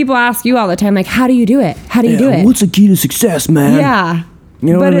bet you people ask you all the time, like, how do you do it? How do you do it? What's the key to success, man? Yeah.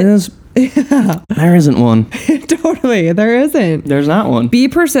 You know what it is? Yeah. There isn't one. Totally. There isn't. There's not one. Be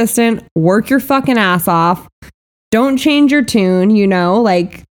persistent. Work your fucking ass off. Don't change your tune, you know,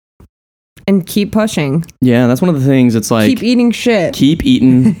 like, and keep pushing. Yeah, that's one of the things. It's like, keep eating shit. Keep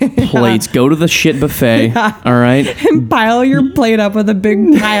eating plates. Go to the shit buffet. Yeah. All right. And pile your plate up with a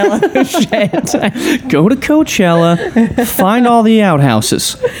big pile of shit. Go to Coachella. Find all the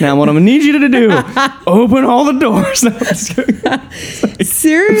outhouses. Now, what I'm going to need you to do, open all the doors.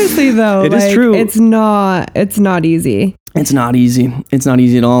 Seriously, though. It is true. It's not easy. It's not easy. It's not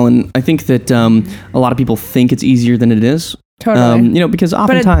easy at all. And I think that a lot of people think it's easier than it is. Totally. You know, because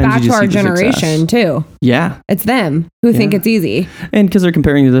oftentimes but it's back you just to our see generation too. Yeah. It's them who think it's easy. And because they're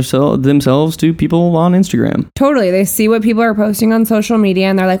comparing themselves to people on Instagram. Totally. They see what people are posting on social media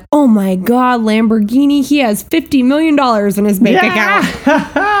and they're like, oh my God, Lamborghini, he has $50 million in his bank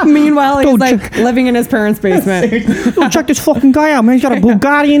account. Meanwhile, he's like living in his parents' basement. Yo, check this fucking guy out, man. He's got a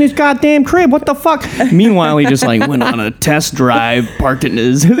Bugatti in his goddamn crib. What the fuck? Meanwhile, he just like went on a test drive, parked it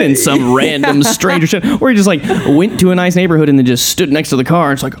in some random stranger shit, or he just like went to a nice neighborhood and then just stood next to the car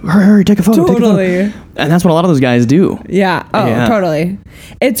and it's like, hurry, take a photo. Totally. Take a photo. And that's what a lot of those guys do. Yeah. Oh, yeah. Totally.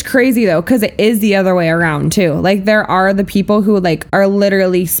 It's crazy though, because it is the other way around too. Like there are the people who like are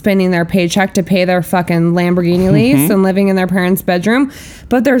literally spending their paycheck to pay their fucking Lamborghini lease and living in their parents' bedroom.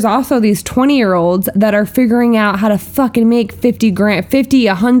 But there's also these 20-year-olds that are figuring out how to fucking make 50 grand, 50,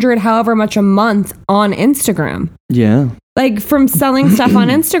 100, however much a month on Instagram. Yeah. Like from selling stuff on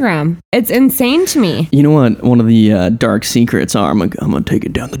Instagram. It's insane to me. You know what? One of the dark secrets are, I'm gonna take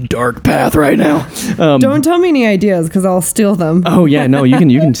it down the dark path right now. Don't tell me any ideas because I'll steal them. Oh yeah, no, you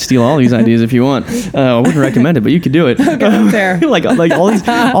can steal all these ideas if you want. I wouldn't recommend it, but you could do it. Okay, fair. like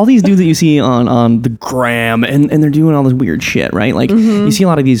all these dudes that you see on the gram and they're doing all this weird shit, right? Like you see a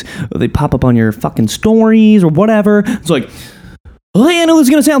lot of these, they pop up on your fucking stories or whatever. It's like, I know this is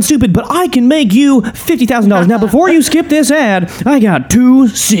going to sound stupid, but I can make you $50,000. Now, before you skip this ad, I got 2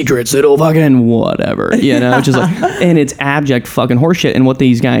 secrets that'll fucking whatever, just like, and it's abject fucking horseshit. And what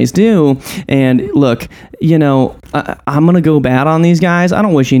these guys do, and look, I'm going to go bad on these guys. I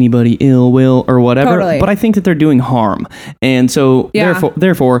don't wish anybody ill will or whatever, but I think that they're doing harm. And so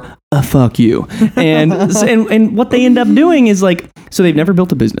therefore, fuck you. And, and what they end up doing is like, so they've never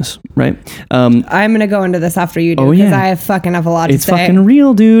built a business, right? I'm going to go into this after you do, because I fucking have a lot to say. It's fucking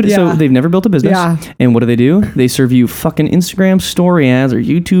real, dude. Yeah. So they've never built a business. Yeah. And what do? They serve you fucking Instagram story ads or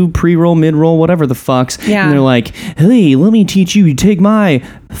YouTube pre-roll, mid-roll, whatever the fucks. Yeah. And they're like, hey, let me teach you. You take my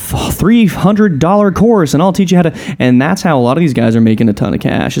 $300 course and I'll teach you how to. And that's how a lot of these guys are making a ton of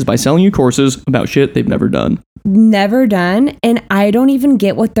cash, is by selling you courses about shit they've never done. And I don't even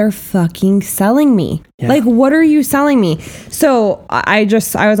get what they're fucking selling me. Yeah. Like, what are you selling me? So I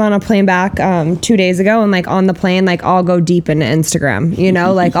was on a plane back 2 days ago, and like on the plane, like I'll go deep into Instagram,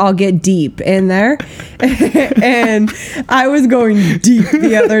 like I'll get deep in there. And I was going deep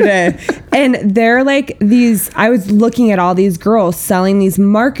the other day, and they're like I was looking at all these girls selling these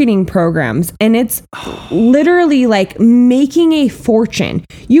marketing programs, and it's literally like making a fortune.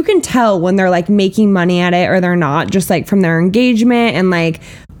 You can tell when they're like making money at it or they're not, just like from their engagement and like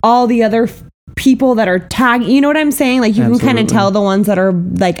all the other people that are tagging, you know what I'm saying? Like you Absolutely. Can kind of tell the ones that are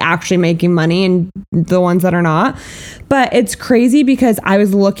like actually making money and the ones that are not. But it's crazy because I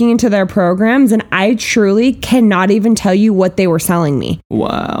was looking into their programs and I truly cannot even tell you what they were selling me.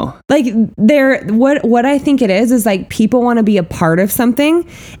 Wow. Like what I think it is like people want to be a part of something,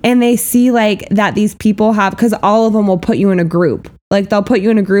 and they see like that these people have, because all of them will put you in a group. Like they'll put you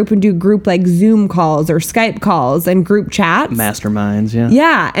in a group and do group like Zoom calls or Skype calls and group chats. Masterminds, yeah.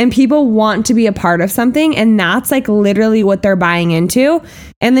 Yeah. And people want to be a part of something, and that's like literally what they're buying into.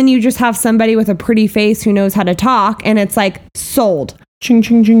 And then you just have somebody with a pretty face who knows how to talk, and it's like sold. Ching,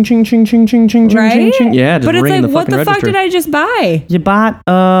 ching, ching, ching, ching, ching, ching, ching, right? ching, ching. Yeah, just but it's ring like, what the register. fuck did I just buy? You bought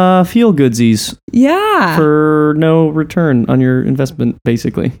feel goodsies. Yeah. For no return on your investment,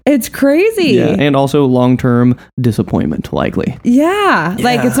 basically. It's crazy. Yeah, and also long-term disappointment, likely. Yeah.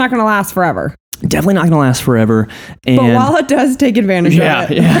 Like it's not going to last forever. Definitely not going to last forever. And but while it does, take advantage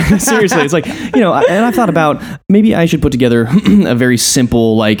of it. Yeah. Seriously. It's like, and I thought about maybe I should put together a very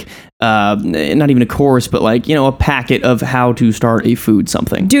simple, like, not even a course, but like, a packet of how to start a food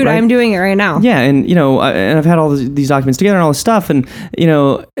something. Dude, right? I'm doing it right now. Yeah. And, and I've had all these documents together and all this stuff. And,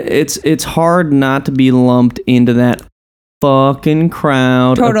 it's hard not to be lumped into that fucking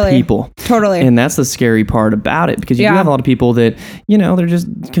crowd of people. Totally. And that's the scary part about it, because you do have a lot of people that, they're just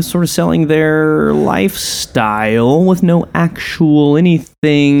sort of selling their lifestyle with no actual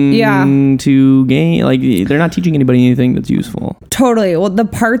anything to gain. Like they're not teaching anybody anything that's useful. Totally. Well, the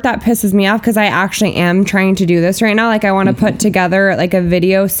part that pisses me off, because I actually am trying to do this right now. Like I want to put together like a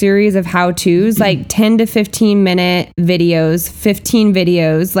video series of how-tos, like 10 to 15 minute videos, 15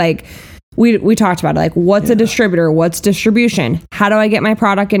 videos, like we talked about it, like what's a distributor, what's distribution, how do I get my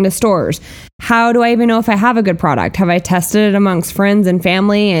product into stores, how do I even know if I have a good product, have I tested it amongst friends and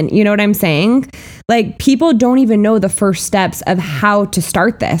family, and you know what I'm saying? Like people don't even know the first steps of how to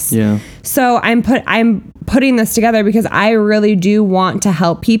start this. Yeah. So I'm putting this together because I really do want to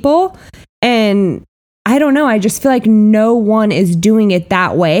help people, and I don't know. I just feel like no one is doing it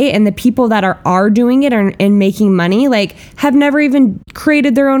that way. And the people that are doing it and making money, like have never even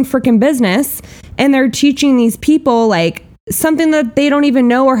created their own freaking business. And they're teaching these people like something that they don't even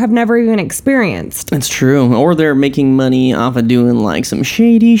know or have never even experienced. It's true. Or they're making money off of doing like some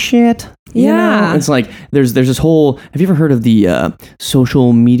shady shit. Yeah. It's like there's this whole, have you ever heard of the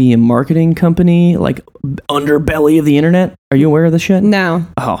social media marketing company, like underbelly of the internet? Are you aware of this shit? No.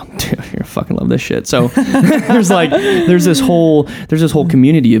 Oh, dude, you're gonna fucking love this shit. So there's this whole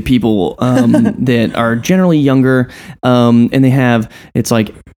community of people that are generally younger, and they have, it's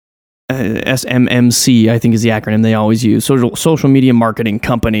like SMMC, I think is the acronym they always use, social media marketing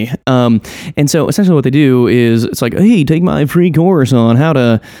company. And so essentially what they do is it's like, hey, take my free course on how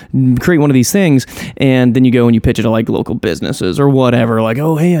to create one of these things. And then you go and you pitch it to like local businesses or whatever. Like,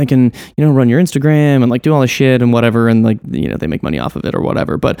 oh, hey, I can, run your Instagram and like do all this shit and whatever. And like, they make money off of it or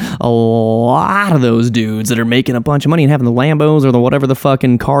whatever. But a lot of those dudes that are making a bunch of money and having the Lambos or the whatever the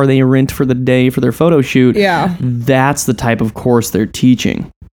fucking car they rent for the day for their photo shoot. Yeah. That's the type of course they're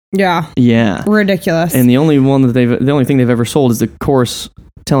teaching. Yeah. Yeah. Ridiculous. And the only thing they've ever sold is the course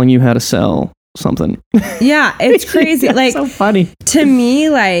telling you how to sell something. Yeah, it's crazy. Like so funny. To me,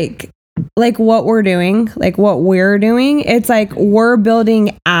 like like what we're doing, it's like we're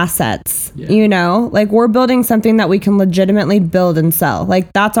building assets, you know, like we're building something that we can legitimately build and sell.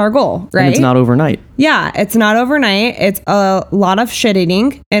 Like that's our goal, right? And it's not overnight. Yeah, it's not overnight. It's a lot of shit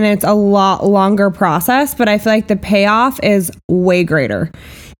eating and it's a lot longer process, but I feel like the payoff is way greater.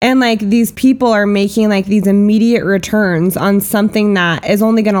 And like these people are making like these immediate returns on something that is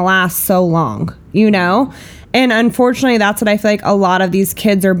only going to last so long, you know? And unfortunately, that's what I feel like a lot of these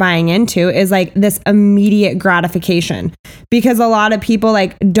kids are buying into is like this immediate gratification, because a lot of people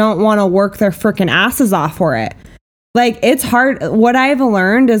like don't want to work their freaking asses off for it. Like it's hard. What I've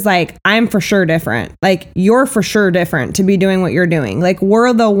learned is like, I'm for sure different. Like you're for sure different to be doing what you're doing. Like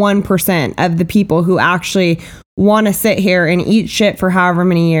we're the 1% of the people who actually want to sit here and eat shit for however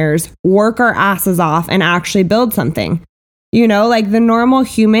many years, work our asses off and actually build something. You know, like the normal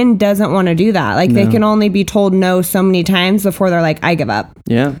human doesn't want to do that. Like they can only be told no so many times before they're like, I give up.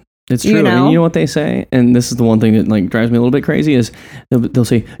 Yeah, it's true. You know? And you know what they say? And this is the one thing that like drives me a little bit crazy is they'll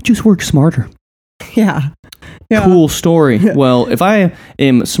say, just work smarter. Yeah. Cool story. Well, if I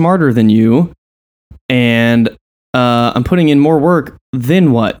am smarter than you and I'm putting in more work,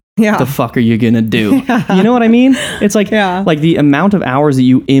 then what? Yeah. The fuck are you gonna do? You know what I mean? It's like like the amount of hours that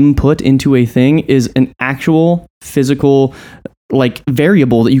you input into a thing is an actual physical like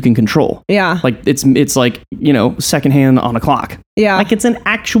variable that you can control. Yeah. Like it's like, you know, secondhand on a clock. Yeah. Like it's an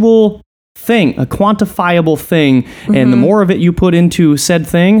actual thing, a quantifiable thing. And the more of it you put into said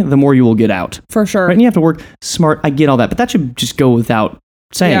thing, the more you will get out. For sure. Right? And you have to work smart. I get all that, but that should just go without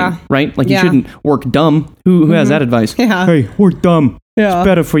saying, right? Like you shouldn't work dumb. Who has that advice? Yeah. Hey, work dumb. Yeah. It's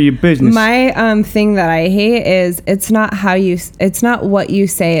better for your business. My thing that I hate is it's not what you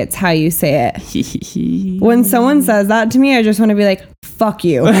say, it's how you say it. When someone says that to me, I just want to be like, fuck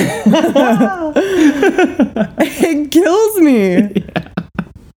you. It kills me. Yeah.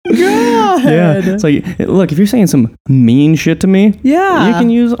 God. Yeah. It's like, look, if you're saying some mean shit to me, you can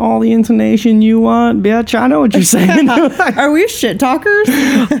use all the intonation you want, bitch. I know what you're saying. Are we shit talkers?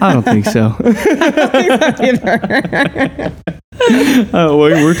 I don't think so. I don't think so either.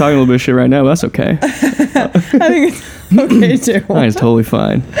 We're talking a little bit of shit right now, but that's okay. I think it's okay too. It's totally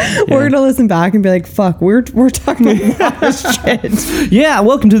fine. We're gonna listen back and be like, fuck, we're talking a lot of shit. Yeah,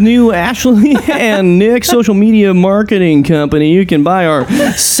 welcome to the new Ashley and Nick social media marketing company. You can buy our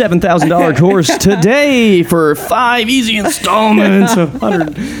 $7,000 course today for 5 easy installments of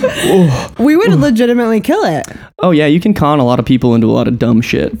 100. We would legitimately kill it. Oh yeah, you can con a lot of people into a lot of dumb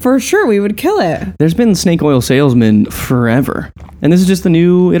shit. For sure, we would kill it. There's been snake oil salesmen forever. And this is just the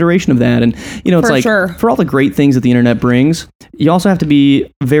new iteration of that. And, you know, it's For like, sure. for all the great things that the internet brings, you also have to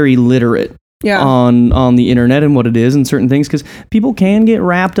be very literate on the internet and what it is and certain things, because people can get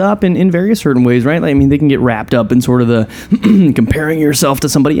wrapped up in various certain ways, right? Like, I mean, they can get wrapped up in sort of the comparing yourself to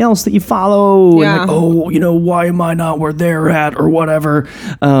somebody else that you follow. And like, oh, you know, why am I not where they're at or whatever?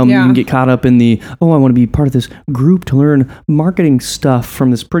 You can get caught up in the, I want to be part of this group to learn marketing stuff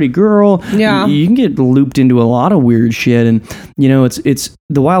from this pretty girl. Yeah. You can get looped into a lot of weird shit. And, you know, it's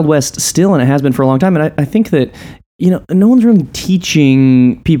the Wild West still, and it has been for a long time. And I think that, you know, no one's really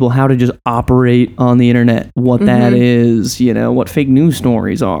teaching people how to just operate on the internet, what that is, you know, what fake news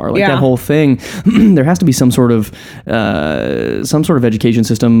stories are, like that whole thing. There has to be some sort of education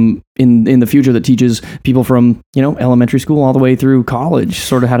system in the future that teaches people from, you know, elementary school all the way through college,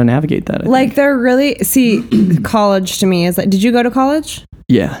 sort of how to navigate that. Like they're really, college to me is like, did you go to college?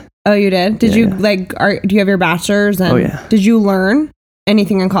 Yeah. Oh, you did? Did you do you have your bachelor's? And did you learn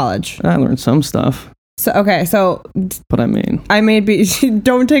anything in college? I learned some stuff. So, okay, so... But I mean... I may be...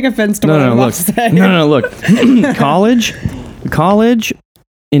 Don't take offense to what I'm about to say. No, look. College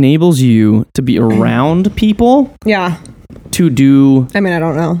enables you to be around people. Yeah. To do... I mean, I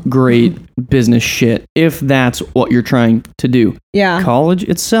don't know. Great business shit, if that's what you're trying to do. Yeah. College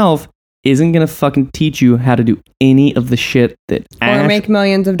itself isn't going to fucking teach you how to do any of the shit that Or make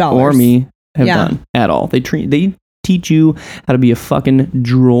millions of dollars. Or me have done at all. They teach you how to be a fucking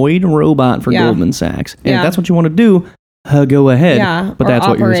droid robot for Goldman Sachs. And if that's what you want to do, go ahead. Yeah. But that's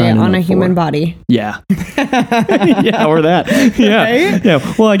what you're signing up on a human for. Body. Yeah. Yeah, or that. Yeah. Right?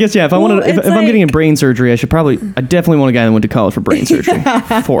 Yeah. Well, I guess, if I'm getting a brain surgery, I definitely want a guy that went to college for brain surgery.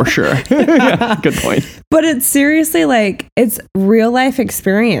 For sure. Yeah, good point. But it's seriously like, it's real life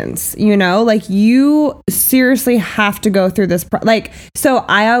experience, you know, like you seriously have to go through this. So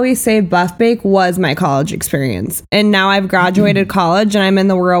I always say Buff Bake was my college experience. And now I've graduated college and I'm in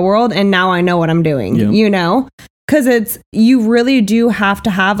the real world and now I know what I'm doing, you know? Because you really do have to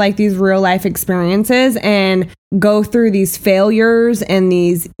have like these real life experiences and go through these failures and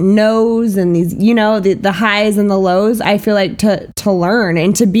these no's and these, you know, the highs and the lows, I feel like to learn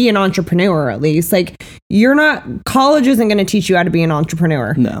and to be an entrepreneur, at least. Like college isn't going to teach you how to be an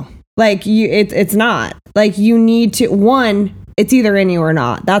entrepreneur. No. Like it's not. Like you need to, it's either in you or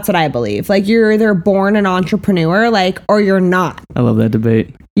not. That's what I believe. Like you're either born an entrepreneur, like, or you're not. I love that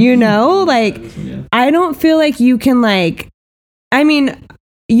debate. You know, like, I don't feel like you can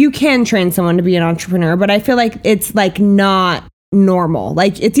you can train someone to be an entrepreneur, but I feel like it's like not normal.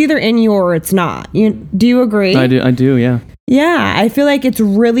 Like it's either in you or it's not. Do you agree? I do. Yeah. Yeah. I feel like it's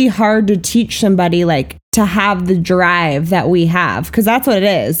really hard to teach somebody like to have the drive that we have. 'Cause that's what it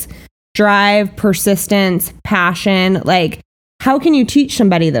is. Drive, persistence, passion. Like, how can you teach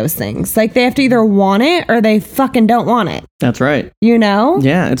somebody those things? Like they have to either want it or they fucking don't want it. That's right. You know?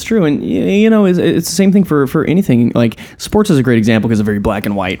 Yeah, it's true. And, you know, it's the same thing for anything. Like sports is a great example because it's very black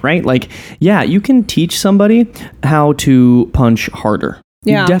and white, right? Like, yeah, you can teach somebody how to punch harder.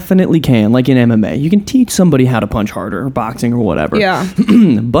 Yeah. You definitely can. Like in MMA, you can teach somebody how to punch harder, or boxing or whatever. Yeah.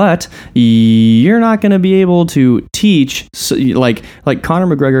 But you're not going to be able to teach, like Conor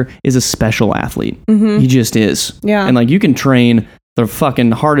McGregor is a special athlete. Mm-hmm. He just is. Yeah. And like you can train the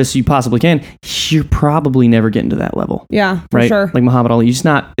fucking hardest you possibly can. You're probably never getting to that level. Yeah, for right? sure. Like Muhammad Ali,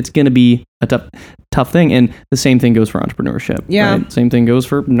 it's going to be a tough thing. And the same thing goes for entrepreneurship. Yeah. Right? Same thing goes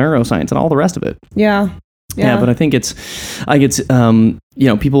for neuroscience and all the rest of it. Yeah. Yeah, but I think it's you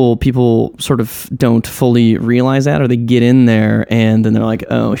know, people sort of don't fully realize that, or they get in there and then they're like,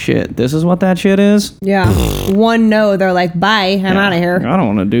 oh shit, this is what that shit is. Yeah. One no, they're like, bye, I'm out of here. I don't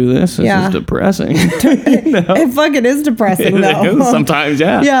want to do this. This is depressing. It fucking is depressing though. Sometimes,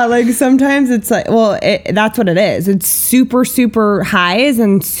 yeah. Yeah, like sometimes it's like, well, that's what it is. It's super, super highs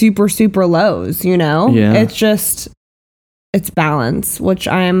and super, super lows, you know? Yeah. It's balance, which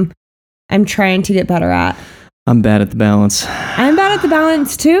I'm trying to get better at. I'm bad at the balance. I'm bad at the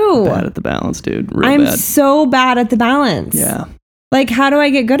balance too. Bad at the balance, dude. Real I'm bad. so bad at the balance. Yeah. Like, how do I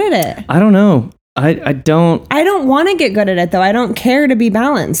get good at it? I don't know. I don't want to get good at it though. I don't care to be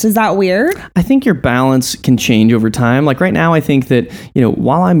balanced. Is that weird? I think your balance can change over time. Like right now, I think that, you know,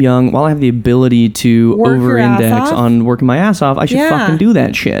 while I'm young, while I have the ability to over-index on working my ass off, I should fucking do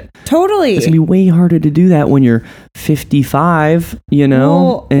that shit. Totally. It's gonna be way harder to do that when you're 55, you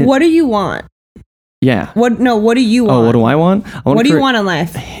know? Well, what do you want? Yeah. What do you want? Oh, what do I want? What do you want in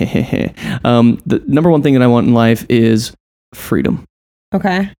life? The number one thing that I want in life is freedom.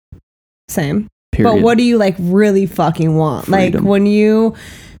 Okay. Same. Period. But what do you like really fucking want? Freedom. Like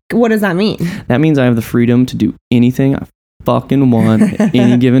what does that mean? That means I have the freedom to do anything I fucking want at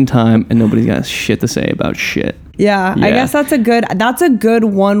any given time, and nobody's got shit to say about shit. Yeah, I guess that's a good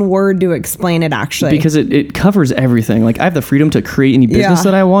one word to explain it, actually. Because it covers everything. Like I have the freedom to create any business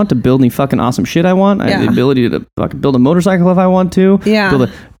that I want, to build any fucking awesome shit I want. I have the ability to fucking build a motorcycle if I want to. Yeah. Build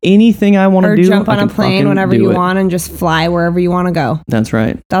anything I want to do. Or jump on a plane whenever you want and just fly wherever you want to go. That's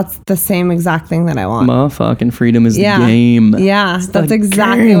right. That's the same exact thing that I want. Motherfucking freedom is the game. Yeah, that's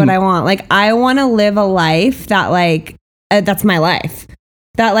exactly what I want. Like I want to live a life that like, that's my life.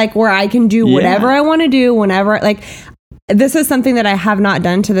 That like where I can do whatever I want to do whenever, like this is something that I have not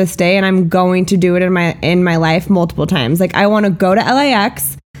done to this day, and I'm going to do it in my life multiple times. Like I want to go to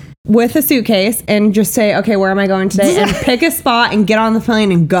LAX with a suitcase and just say, okay, where am I going today? And pick a spot and get on the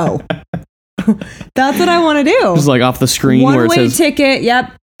plane and go. That's what I want to do. Just like off the screen where it says ticket.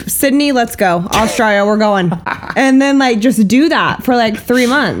 Yep. Sydney, let's go. Australia, we're going. And then like just do that for like 3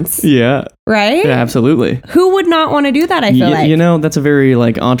 months. Yeah. Right? Yeah, absolutely. Who would not want to do that, I feel like? You know, that's a very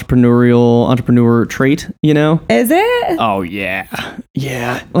like entrepreneur trait, you know? Is it? Oh, yeah.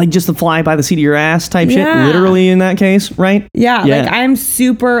 Yeah. Like just the fly by the seat of your ass type shit, literally in that case, right? Yeah. Like I'm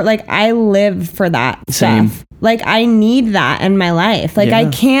super, like I live for that Same. stuff. Like I need that in my life. Like I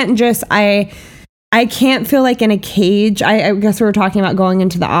can't just, I can't feel like in a cage. I guess we were talking about going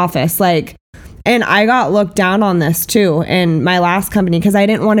into the office, like, and I got looked down on this too in my last company because I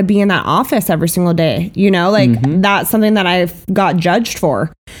didn't want to be in that office every single day. You know, like that's something that I've got judged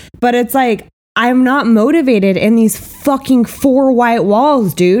for. But it's like, I'm not motivated in these fucking 4 white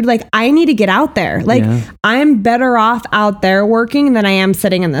walls, dude. Like I need to get out there. Like I'm better off out there working than I am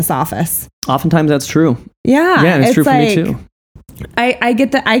sitting in this office. Oftentimes that's true. Yeah. Yeah, it's true for me too. I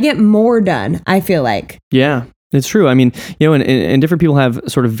get more done, I feel like. Yeah. It's true. I mean, and different people have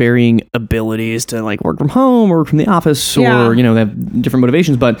sort of varying abilities to like work from home or work from the office, or, they have different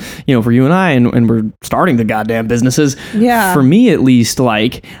motivations. But, for you and I, and we're starting the goddamn businesses. Yeah. For me, at least,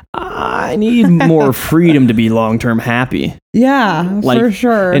 like, I need more freedom to be long-term happy. Yeah, like, for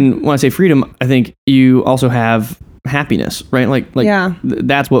sure. And when I say freedom, I think you also have happiness, right? Like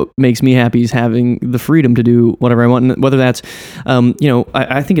that's what makes me happy, is having the freedom to do whatever I want. And whether that's,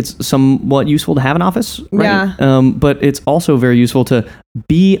 I think it's somewhat useful to have an office, right? Yeah. But it's also very useful to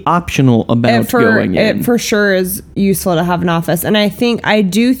be optional about going in. It for sure is useful to have an office. And I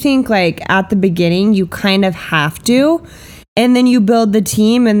do think like at the beginning, you kind of have to, and then you build the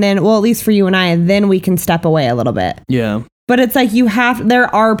team, and then, well, at least for you and I, then we can step away a little bit. Yeah. But it's like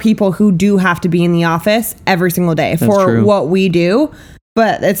there are people who do have to be in the office every single day for true. what we do,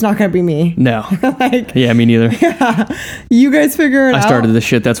 but it's not going to be me. No. Like, yeah, me neither. Yeah. You guys figure it out. I started this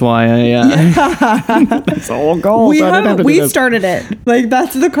shit. That's why that's the whole goal. We started it. Like,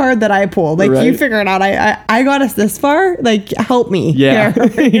 that's the card that I pulled. Like, you figure it out. I got us this far. Like, help me. Yeah,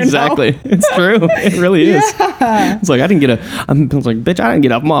 exactly. It's true. It really is. Yeah. It's like, I didn't get bitch, I didn't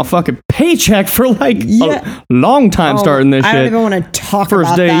get a motherfucking paycheck for like a long time starting this shit. I don't even want to talk First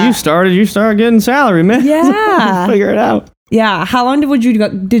about day that. you started getting salary, man. Yeah. Figure it out. Yeah. How long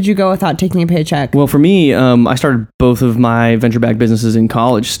did you go without taking a paycheck? Well, for me, I started both of my venture-backed businesses in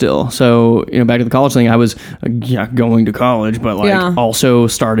college still. So, back to the college thing, I was going to college, but also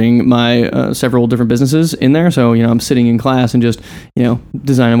starting my several different businesses in there. So, I'm sitting in class and just,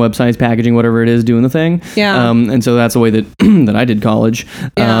 designing websites, packaging, whatever it is, doing the thing. Yeah. And so that's the way that that I did college.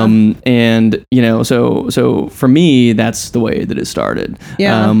 Yeah. And, so for me, that's the way that it started.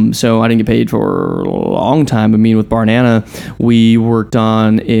 Yeah. So I didn't get paid for a long time. I mean, with Barnana, we worked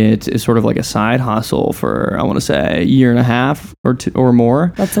on it as sort of like a side hustle for, I want to say, a year and a half or two or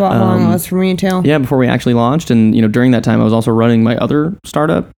more. That's about how long it was for me too. Yeah, before we actually launched. And, during that time, I was also running my other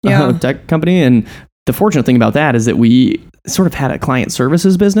startup tech company. And the fortunate thing about that is that we sort of had a client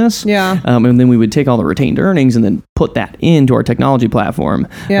services business. Yeah. And then we would take all the retained earnings and then put that into our technology platform.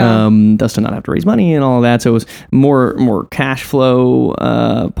 Yeah. Thus to not have to raise money and all of that. So it was more cash flow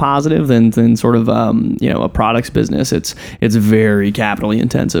positive than sort of a products business. It's very capitally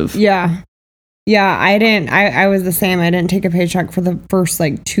intensive. Yeah. Yeah, I was the same. I didn't take a paycheck for the first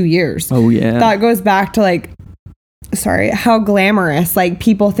 2 years. Oh yeah. That goes back to how glamorous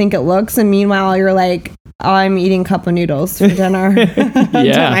people think it looks, and meanwhile you're like, oh, I'm eating cup of noodles for dinner.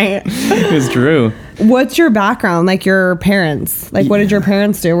 Yeah, it's true. What's your background? Like your parents? What did your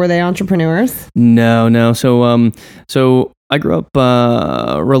parents do? Were they entrepreneurs? No. So I grew up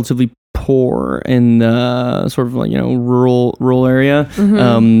relatively poor in the sort of rural area.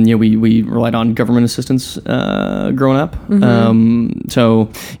 Mm-hmm. We relied on government assistance growing up. Mm-hmm.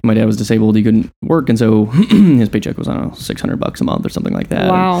 So my dad was disabled; he couldn't work, and so his paycheck was, I don't know, $600 a month or something like that.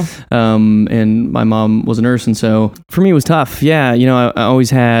 Wow. And my mom was a nurse, and so for me it was tough. Yeah, I always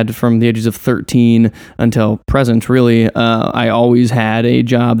had, from the ages of 13 until present, really, I always had a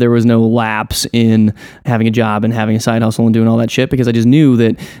job. There was no lapse in having a job and having a side hustle and doing all that shit, because I just knew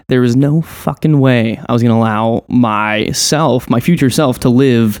that there was no fucking way I was going to allow my future self, to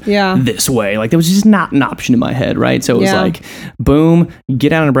live this way. There was just not an option in my head, right? So it was boom,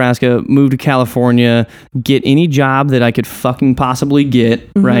 get out of Nebraska, move to California, get any job that I could fucking possibly get,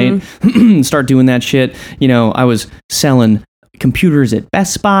 right? Start doing that shit. I was selling computers at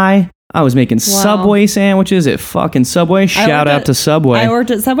Best Buy. I was making Subway sandwiches at fucking Subway. Shout out to Subway. I worked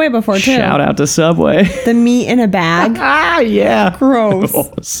at Subway before too. Shout out to Subway. The meat in a bag. Yeah. Gross.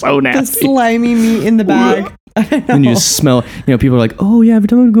 Oh, so nasty. The slimy meat in the bag. And you just smell, people are like, oh yeah, every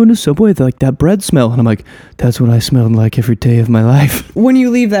time I go into Subway, they're like, that bread smell. And I'm like, that's what I smelled like every day of my life. When you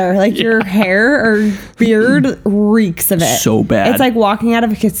leave there, your hair or beard reeks of it. So bad. It's like walking out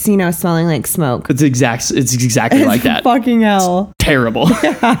of a casino smelling like smoke. It's exactly like that. Fucking hell. Terrible.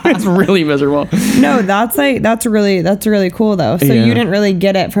 Yeah. It's really miserable. No, that's really cool though. So you didn't really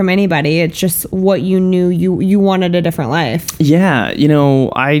get it from anybody. It's just what you knew. You wanted a different life. Yeah.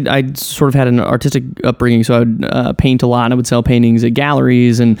 I sort of had an artistic upbringing, so I would paint a lot, and I would sell paintings at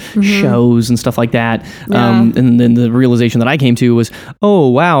galleries and shows and stuff like that. And then the realization that I came to was, oh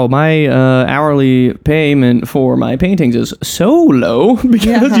wow, my hourly payment for my paintings is so low,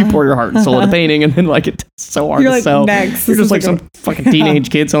 because you pour your heart and soul into painting, and then it's so hard to sell. Next. You're just some fucking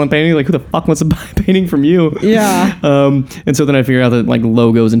teenage kid selling paintings. Who the fuck wants to buy a painting from you? Yeah. And so then I figured out that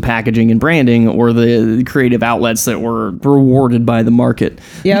logos and packaging and branding were the creative outlets that were rewarded by the market.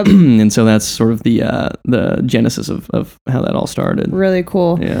 Yep. And so that's sort of the genesis of how that all started. Really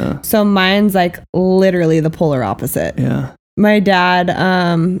cool. Yeah. So mine's literally the polar opposite. Yeah. My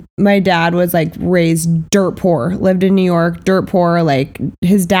dad was like raised dirt poor, lived in New York, dirt poor. Like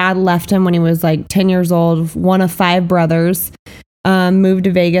his dad left him when he was like 10 years old, one of 5 brothers, moved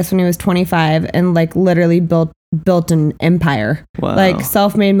to Vegas when he was 25 and like literally built an empire. Wow. Like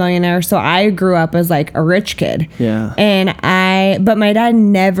self-made millionaire. So I grew up as like a rich kid. Yeah. But my dad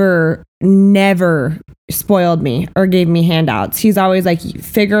never spoiled me or gave me handouts. He's always like,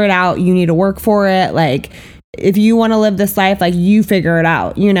 figure it out. You need to work for it. Like, if you want to live this life, like you figure it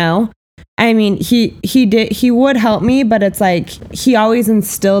out, you know? I mean, he would help me, but it's like, he always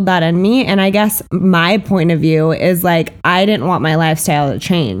instilled that in me. And I guess my point of view is like, I didn't want my lifestyle to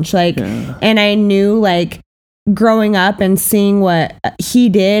change. Like, and I knew like growing up and seeing what he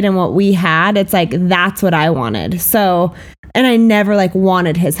did and what we had, it's like, that's what I wanted. So, and I never like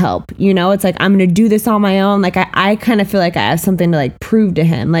wanted his help, you know? It's like, I'm going to do this on my own. Like, I kind of feel like I have something to like prove to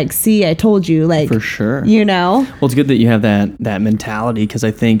him. Like, see, I told you, like, for sure, you know? Well, it's good that you have that mentality. Cause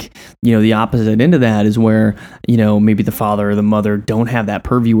I think, you know, the opposite end of that is where, you know, maybe the father or the mother don't have that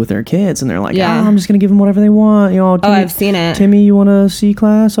purview with their kids. And they're like, I'm just going to give them whatever they want. You know, Timmy, I've seen it. Timmy, you want a C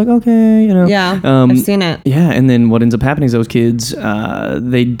class? Like, okay, you know? Yeah. I've seen it. Yeah. And then what ends up happening is those kids,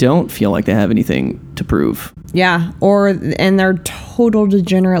 they don't feel like they have anything to prove. Yeah. And they're total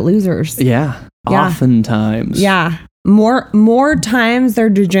degenerate losers. Yeah. Oftentimes. Yeah. More times they're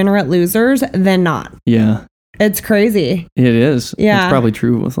degenerate losers than not. Yeah. It's crazy. It is. Yeah. It's probably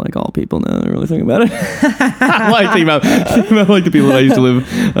true with like all people now that I really think about it. I like thinking about like the people that I used to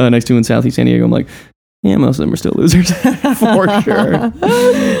live next to in Southeast San Diego. I'm like, yeah, most of them are still losers for sure.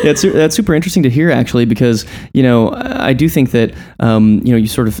 Yeah, that's super interesting to hear actually, because, you know, I do think that, you know, you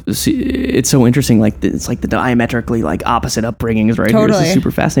sort of see, it's so interesting. Like it's like the diametrically like opposite upbringings right Totally. here. This is super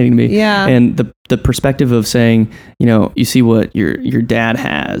fascinating to me. Yeah. And the perspective of saying, you know, you see what your dad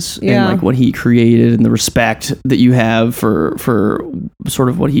has and like what he created and the respect that you have for sort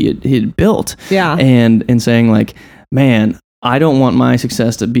of what he had built. Yeah. And saying like, man, I don't want my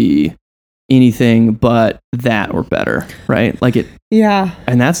success to be anything but that or better, right? Like it. Yeah.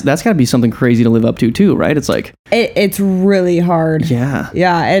 And that's got to be something crazy to live up to too, right? It's like it's really hard. Yeah.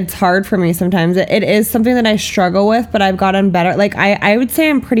 Yeah, it's hard for me sometimes. It is something that I struggle with, but I've gotten better. Like I would say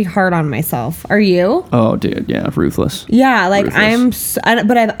I'm pretty hard on myself. Are you? Oh, dude, yeah, ruthless. Yeah, like Ruthless.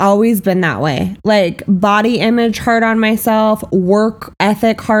 but I've always been that way. Like body image hard on myself, work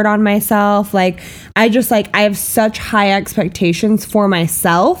ethic hard on myself. Like I have such high expectations for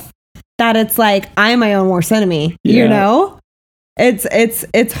myself that it's like I'm my own worst enemy, you know?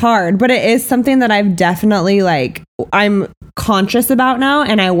 It's hard, but it is something that I've definitely like, I'm conscious about now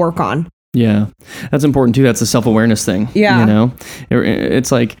and I work on. Yeah. That's important too. That's the self-awareness thing. Yeah. You know,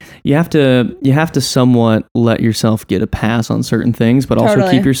 it's like you have to somewhat let yourself get a pass on certain things, but also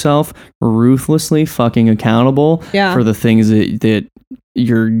keep yourself ruthlessly fucking accountable for the things that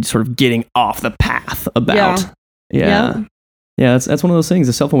you're sort of getting off the path about. Yeah. Yeah, that's one of those things.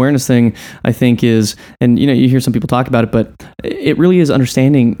 The self-awareness thing, I think, is, and you know, you hear some people talk about it, but it really is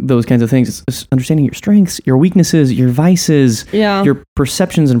understanding those kinds of things. It's understanding your strengths, your weaknesses, your vices, your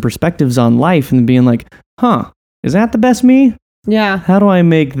perceptions and perspectives on life, and being like, is that the best me? Yeah. How do I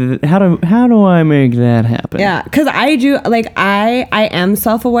make how do I make that happen? Yeah, because I do, like, I am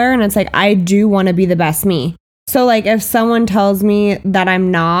self-aware, and it's like I do want to be the best me. So like if someone tells me that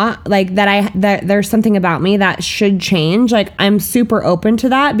I'm not, like that there's something about me that should change, like I'm super open to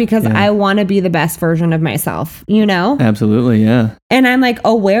that because I want to be the best version of myself, you know? Absolutely, yeah. And I'm like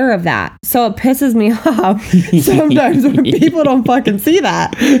aware of that. So it pisses me off sometimes when people don't fucking see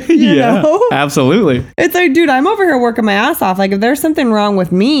that. You know? Absolutely. It's like, dude, I'm over here working my ass off. Like if there's something wrong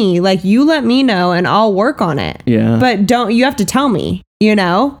with me, like you let me know and I'll work on it. Yeah. But you have to tell me. You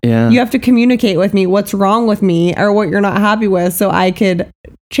know? Yeah. You have to communicate with me what's wrong with me or what you're not happy with so I could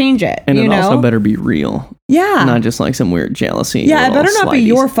change it. And you know? also better be real. Yeah. Not just like some weird jealousy. Yeah, it better not be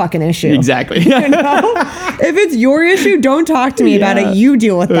your fucking issue. Exactly. You know? If it's your issue, don't talk to me about it. You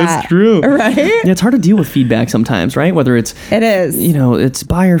deal with that. That's true. Right? Yeah, it's hard to deal with feedback sometimes, right? Whether it is. You know, it's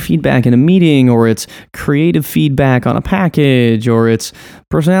buyer feedback in a meeting, or it's creative feedback on a package, or it's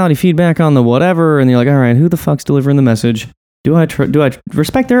personality feedback on the whatever. And you're like, all right, who the fuck's delivering the message? Do I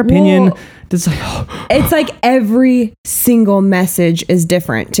respect their opinion? Well, it's like every single message is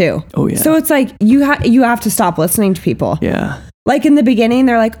different too. Oh yeah. So it's like you have to stop listening to people. Yeah. Like in the beginning,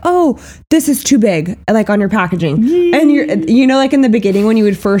 they're like, "Oh, this is too big," like on your packaging, and you know, like in the beginning when you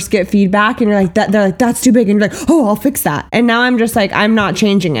would first get feedback, and you're like, they're like, "That's too big," and you're like, "Oh, I'll fix that." And now I'm just like, I'm not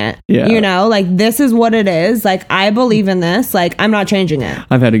changing it. Yeah. You know, like this is what it is. Like I believe in this. Like I'm not changing it.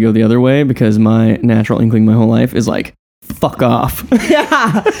 I've had to go the other way because my natural inkling my whole life is like, fuck off.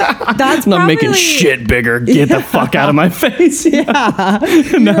 Yeah. That's I'm not making shit bigger. Get the fuck out of my face. Yeah.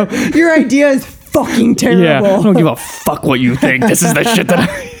 No. Your idea is fucking terrible. Yeah, I don't give a fuck what you think. This is the shit that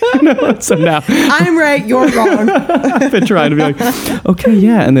I know. So now I'm right, you're wrong. I've been trying to be like, okay,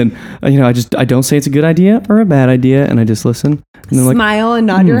 yeah. And then, I don't say it's a good idea or a bad idea. And I just listen. And then smile and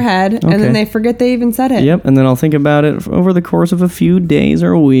nod your head. okay. And then they forget they even said it. Yep. And then I'll think about it over the course of a few days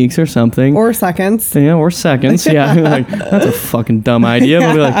or weeks or something. Or seconds. Yeah, or seconds. Yeah. Like, that's a fucking dumb idea.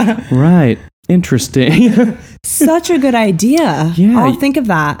 But we'll be like, right. Interesting. Such a good idea. Yeah. I'll think of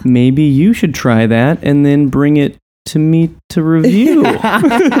that. Maybe you should try that and then bring it to me to review.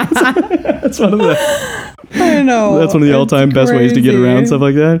 That's one of the... I know. That's one of the all-time best ways to get around stuff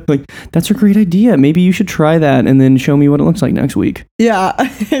like that. Like, that's a great idea. Maybe you should try that and then show me what it looks like next week. Yeah,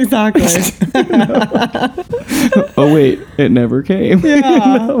 exactly. Oh, wait. It never came.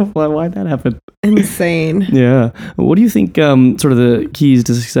 Yeah. Why'd that happen? Insane. Yeah. What do you think sort of the keys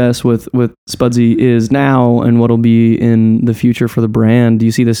to success with Spudsy is now and what'll be in the future for the brand? Do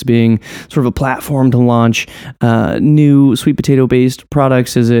you see this being sort of a platform to launch new sweet potato-based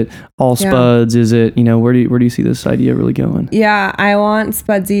products? Is it all Spuds? Is it, where do you see this idea really going? Yeah, I want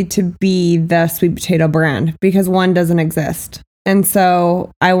Spudsy to be the sweet potato brand because one doesn't exist. And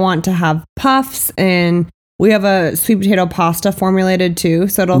so I want to have puffs, and we have a sweet potato pasta formulated too.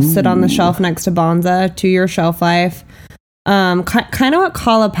 So it'll sit on the shelf next to Bonza, 2-year shelf life. Kind of what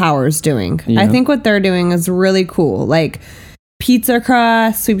Cauliflower's doing. Yeah. I think what they're doing is really cool. Like pizza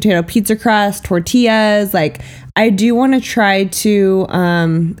crust, sweet potato pizza crust, tortillas. Like I do want to try to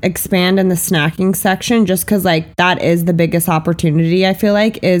expand in the snacking section just because like that is the biggest opportunity I feel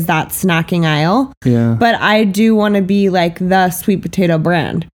like is that snacking aisle. Yeah. But I do want to be like the sweet potato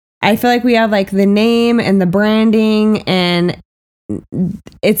brand. I feel like we have like the name and the branding and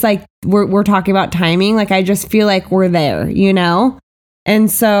it's like we're talking about timing. Like I just feel like we're there,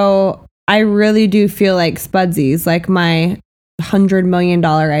 And so I really do feel like Spudsy's like my $100 million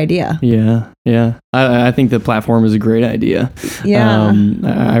idea. Yeah. I think the platform is a great idea. Yeah.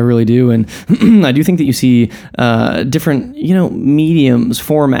 I really do. And I do think that you see different, mediums,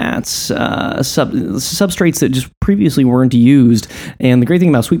 formats, substrates that just previously weren't used. And the great thing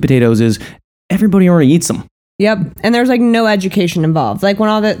about sweet potatoes is everybody already eats them. Yep. And there's like no education involved. Like when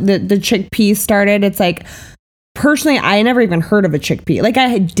all the chickpeas started, it's like, personally, I never even heard of a chickpea. Like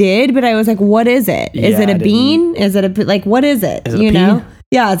I did, but I was like, what is it? Is it a bean? Is it what is it? Is it a pea?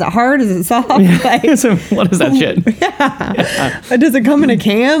 Yeah. Is it hard? Is it soft? Yeah. Like, so what is that shit? Yeah. Does it come in a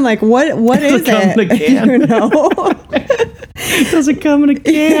can? Like what is it? Does it come in a can? Does it come in a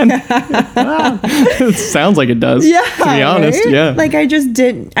can? Wow. It sounds like it does. Yeah. To be honest. Right? Yeah. Like I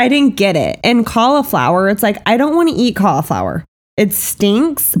didn't get it. And cauliflower, it's like, I don't want to eat cauliflower. It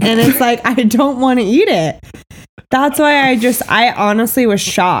stinks. And it's like, I don't want to eat it. That's why I honestly was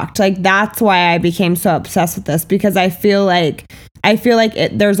shocked. Like, that's why I became so obsessed with this because I feel like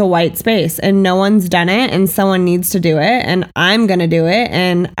there's a white space and no one's done it and someone needs to do it and I'm going to do it.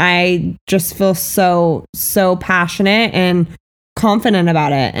 And I just feel so, so passionate and confident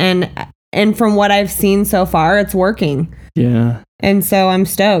about it. And from what I've seen so far, it's working. Yeah. And so I'm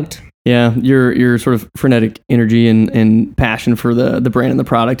stoked. Yeah, your sort of frenetic energy and passion for the brand and the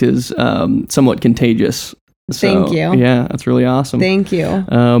product is somewhat contagious. So, thank you. Yeah, that's really awesome. Thank you.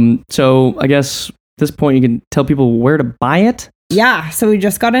 So I guess at this point you can tell people where to buy it. Yeah, so we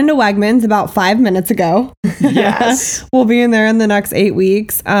just got into Wegmans about 5 minutes ago. Yes. We'll be in there in the next 8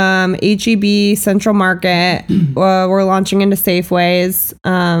 weeks. HEB, Central Market. We're launching into Safeways.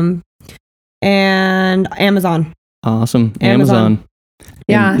 And Amazon. Awesome. Amazon.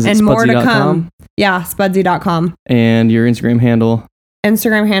 Yeah, and more to come. Yeah, Spudsy.com. And your Instagram handle?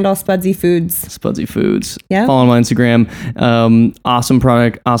 Instagram handle, Spudsy Foods. Spudsy Foods. Yeah. Follow them on Instagram. Awesome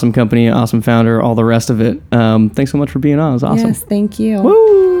product, awesome company, awesome founder, all the rest of it. Thanks so much for being on. It was awesome. Yes, thank you.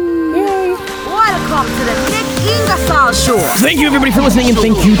 Woo! Yay! Welcome to the Nick Ingersoll Show. Thank you everybody for listening and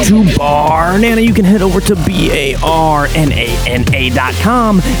thank you to Bar Nana. You can head over to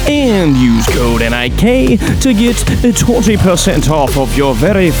BARNANA.com and use code NIK to get 20% off of your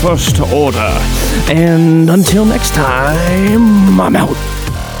very first order. And until next time, I'm out.